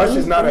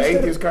Russia's not an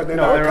atheist country.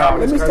 They're not a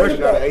communist country.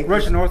 Not an atheist.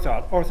 Russian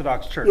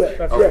Orthodox Church.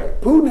 Yeah.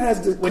 Putin has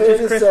declared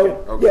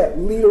himself,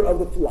 leader of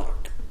the flock.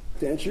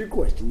 To answer your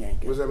question,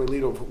 Yankee. What does that mean,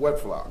 leader of what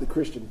flock? The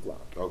Christian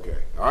flock. Okay.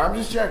 I'm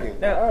just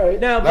checking. All right.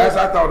 Last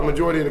I thought the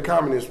majority of the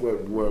communists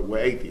were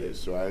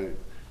atheists, so I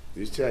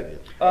just checking.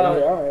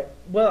 All right.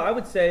 Well, I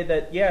would say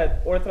that,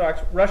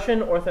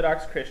 Russian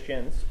Orthodox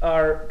Christians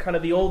are kind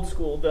of the old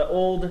school, the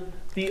old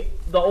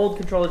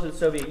controllers of the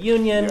Soviet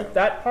Union. Yeah.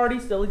 That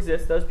party still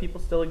exists. Those people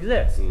still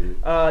exist.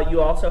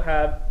 You also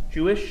have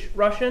Jewish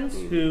Russians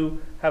who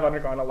have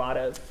undergone a lot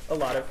of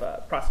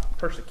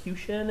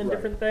persecution and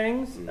different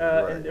things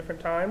in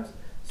different times.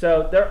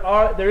 So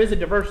there is a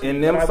diversity.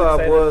 And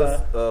Nemtsov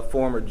was a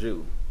former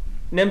Jew.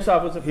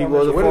 Nemtsov was a He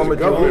was a former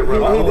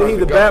Jew.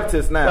 He's a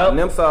Baptist now.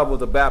 Nemtsov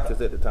was a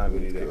Baptist at the time.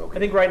 I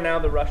think right now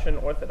the Russian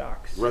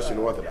Orthodox.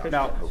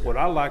 Now, what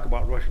I like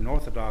about Russian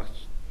Orthodox,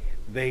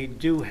 they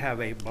do have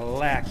a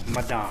black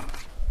Madonna.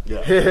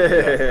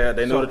 Yeah,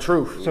 they know the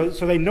truth. So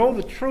they know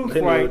the truth,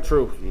 They know the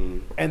truth.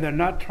 And they're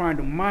not trying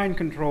to mind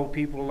control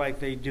people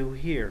like they do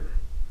here.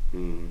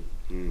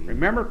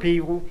 Remember,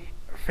 people,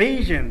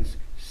 Ephesians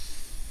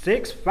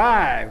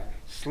 6:5,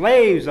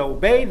 slaves,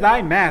 obey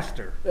thy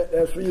master.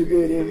 That's for you,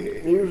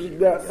 good. You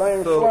got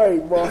damn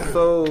slave, boy.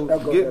 So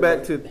get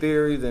back to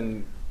theories,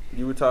 and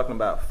you were talking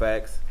about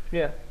facts.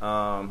 Yeah.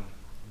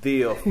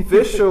 The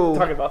official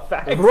talking about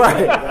facts,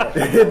 right?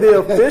 The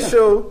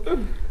official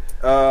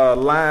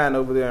line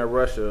over there in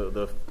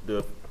Russia,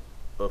 the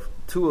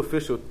two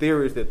official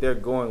theories that they're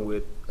going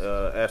with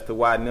as to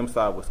why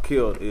Nemtsov was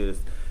killed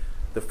is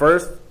the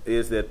first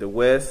is that the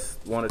West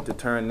wanted to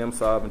turn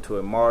Nemtsov into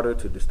a martyr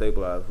to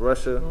destabilize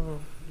Russia.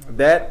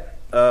 That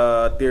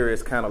theory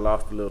has kind of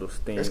lost a little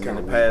steam in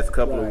the past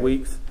couple of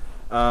weeks.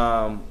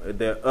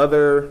 The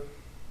other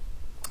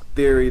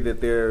theory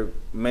that they're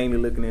mainly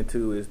looking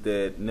into is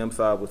that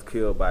Nemtsov was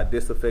killed by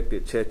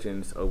disaffected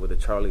Chechens over the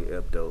Charlie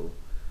Hebdo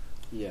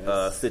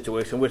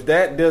situation, which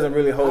that doesn't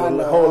really hold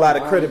a whole lot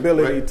of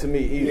credibility to me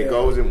either. It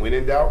goes and when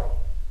in doubt,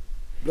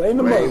 blame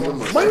the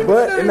Muslims.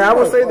 And I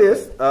will say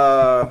this,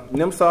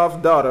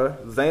 Nemtsov's daughter,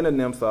 Zaina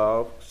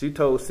Nemtsov, she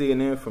told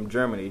CNN from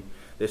Germany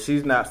that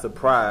she's not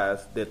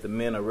surprised that the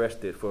men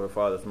arrested for her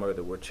father's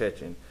murder were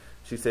Chechen.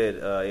 She said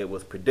it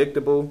was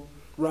predictable.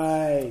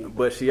 Right.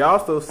 But she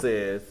also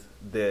says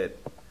that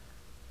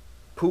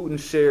Putin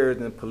shares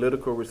in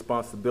political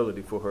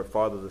responsibility for her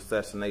father's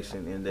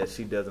assassination and that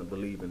she doesn't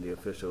believe in the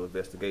official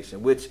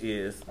investigation, which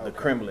is the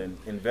Kremlin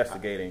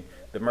investigating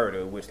the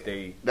murder, which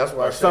they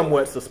are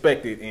somewhat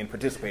suspected in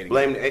participating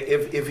in.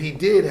 If he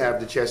did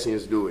have the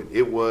Chechens do it,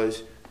 it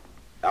was,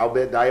 I'll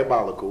bet,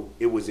 diabolical.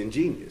 It was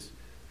ingenious.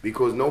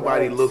 Because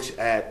nobody looks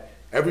at,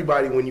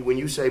 everybody, when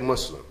you say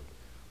Muslim,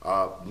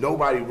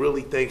 nobody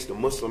really thinks the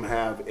Muslim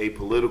have a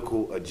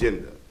political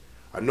agenda.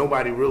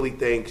 Nobody really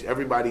thinks,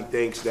 everybody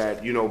thinks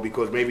that,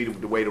 because maybe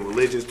the way the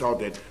religion's taught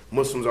that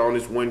Muslims are on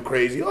this one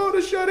crazy,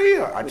 the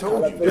Sharia. I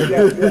told you.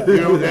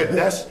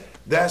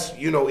 That's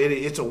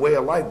it's a way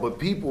of life. But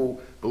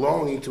people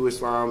belonging to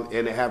Islam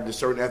and they have the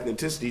certain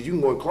ethnicities, you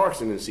can go in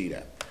Clarkson and see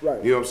that.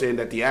 Right. You know what I'm saying?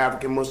 That the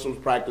African Muslims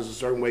practice a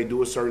certain way,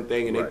 do a certain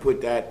thing, and they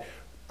put that,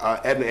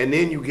 and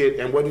then you get,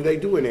 and what do they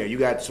do in there? You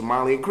got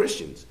Somalian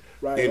Christians.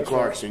 In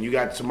Clarkson, you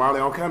got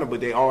Somali all kind of,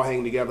 but they all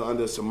hang together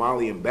under a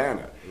Somalian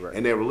banner,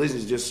 and their religion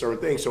is just certain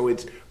things. So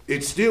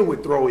it still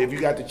would throw, if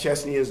you got the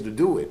Chechens to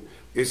do it,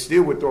 it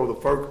still would throw the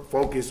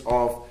focus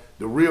off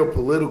the real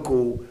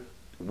political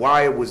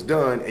why it was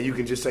done, and you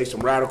can just say some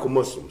radical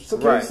Muslims. So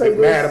can you say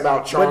mad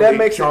about Charlie. But that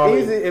makes it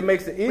easy. It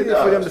makes it easy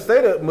for them to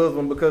say that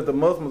Muslim because the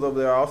Muslims over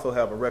there also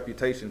have a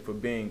reputation for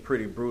being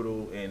pretty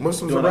brutal and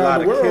Muslims doing a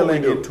lot of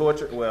killing and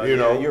torture. Well,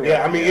 you're right.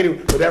 I mean, anyway,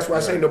 but that's why I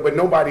say no. But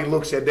nobody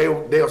looks at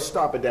they'll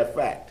stop at that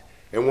fact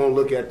and won't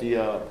look at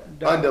the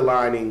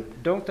underlining.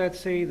 Don't that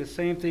say the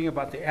same thing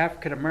about the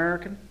African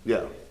American?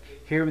 Yeah.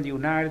 Here in the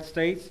United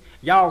States,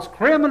 y'all's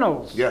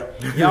criminals. Yeah.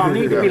 Y'all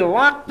need to be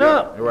locked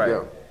up. Right.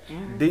 Yeah.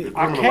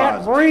 I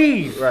can't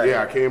breathe. Right.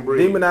 Yeah, I can't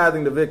breathe.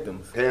 Demonizing the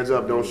victims. Hands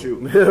up, don't shoot.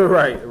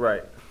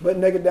 Right. But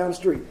naked down the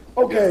street.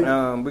 Okay.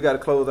 We got to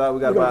close out.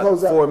 We got about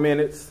 4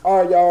 minutes.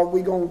 All right, y'all.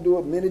 We're going to do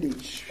a minute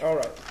each. All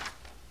right.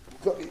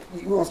 So,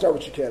 you want to start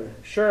with you, Kevin?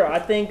 Sure. I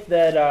think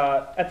that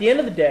at the end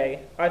of the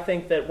day, I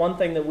think that one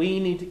thing that we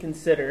need to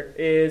consider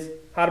is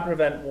how to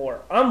prevent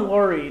war. I'm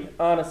worried,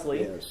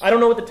 honestly. Yes. I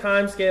don't know what the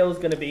time scale is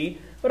going to be,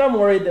 but I'm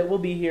worried that we'll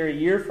be here a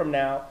year from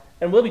now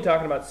and we'll be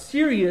talking about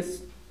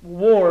serious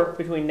war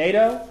between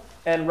NATO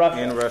and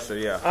Russia. In Russia,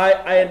 yeah.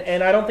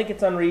 I don't think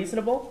it's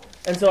unreasonable.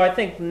 And so I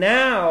think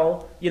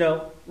now,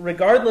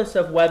 regardless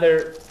of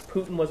whether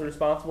Putin was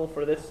responsible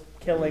for this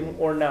killing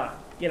or not.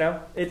 You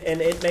know,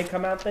 and it may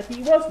come out that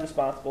he was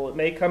responsible. It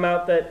may come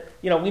out that,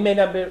 you know, we may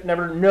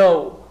never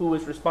know who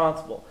was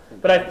responsible.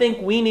 But I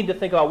think we need to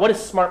think about what is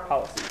smart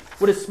policy.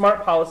 What is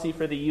smart policy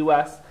for the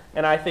U.S.?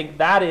 And I think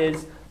that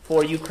is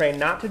for Ukraine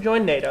not to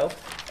join NATO.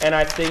 And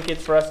I think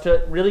it's for us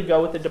to really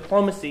go with the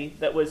diplomacy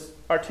that was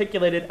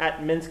articulated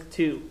at Minsk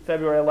II,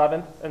 February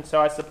 11th. And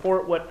so I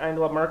support what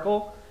Angela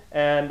Merkel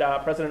and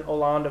President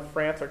Hollande of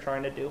France are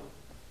trying to do.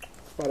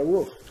 Spider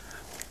Wolf.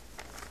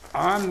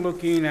 I'm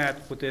looking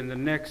at within the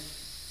next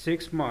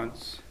 6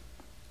 months,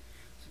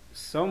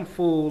 some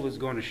fool is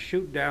going to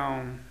shoot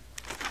down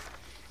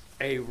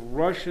a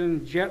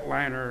Russian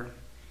jetliner,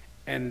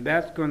 and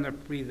that's going to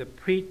be the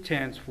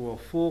pretense for a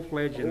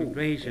full-fledged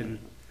invasion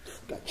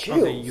of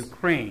the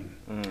Ukraine.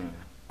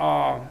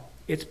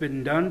 It's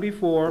been done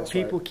before. That's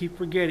People right. keep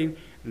forgetting.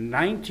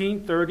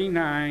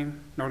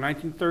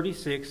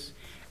 1936,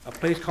 a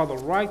place called the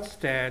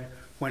Reichstag,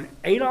 when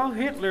Adolf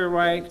Hitler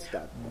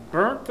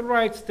burnt the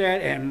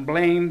Reichstag and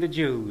blamed the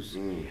Jews.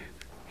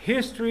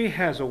 History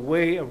has a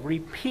way of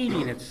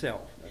repeating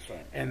itself. That's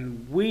right.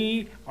 And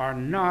we are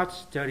not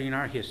studying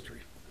our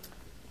history.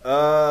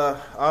 All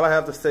I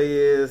have to say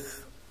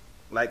is,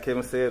 like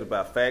Kevin said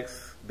about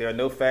facts, there are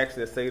no facts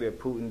that say that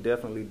Putin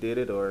definitely did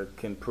it or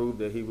can prove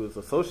that he was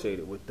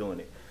associated with doing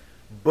it.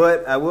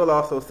 But I will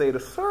also say the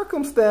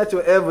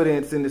circumstantial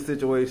evidence in the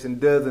situation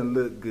doesn't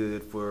look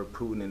good for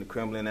Putin and the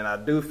Kremlin. And I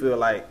do feel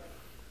like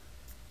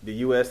the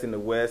U.S. and the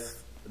West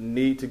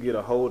need to get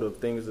a hold of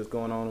things that's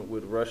going on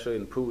with Russia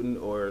and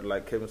Putin, or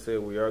like Kevin said,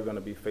 we are going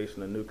to be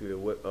facing a nuclear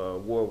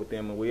war with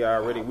them, and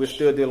we're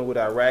still dealing with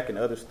Iraq and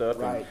other stuff.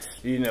 Right. And,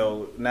 you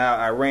know, now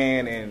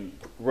Iran and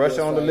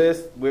Russia on the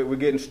list, we're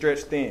getting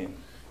stretched thin.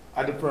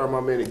 I defer my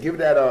minute. Give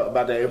that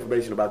about that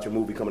information about your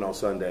movie coming on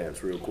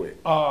Sundance real quick.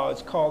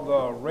 It's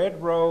called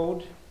Red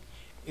Road.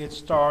 It's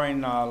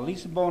starring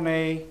Lisa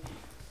Bonet,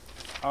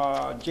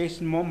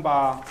 Jason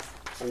Mumba.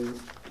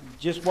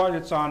 Just what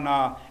it's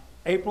on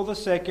April the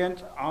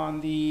 2nd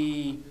on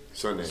the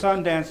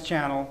Sundance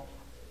channel.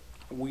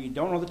 We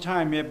don't know the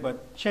time yet,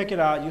 but check it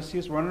out. You'll see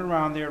us running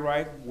around there,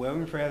 right?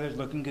 Waving feathers,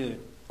 looking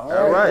good.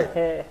 All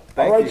right.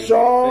 All right,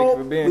 y'all.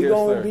 We're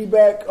going to be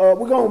back.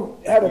 We're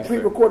going to have a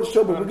pre-recorded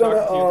show, but we're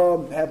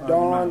going to have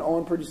Dawn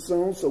on pretty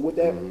soon. So with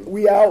that,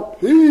 we out.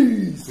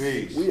 Peace.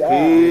 Peace. We out.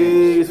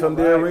 Peace from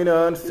the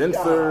Arena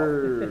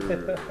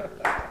Uncensored.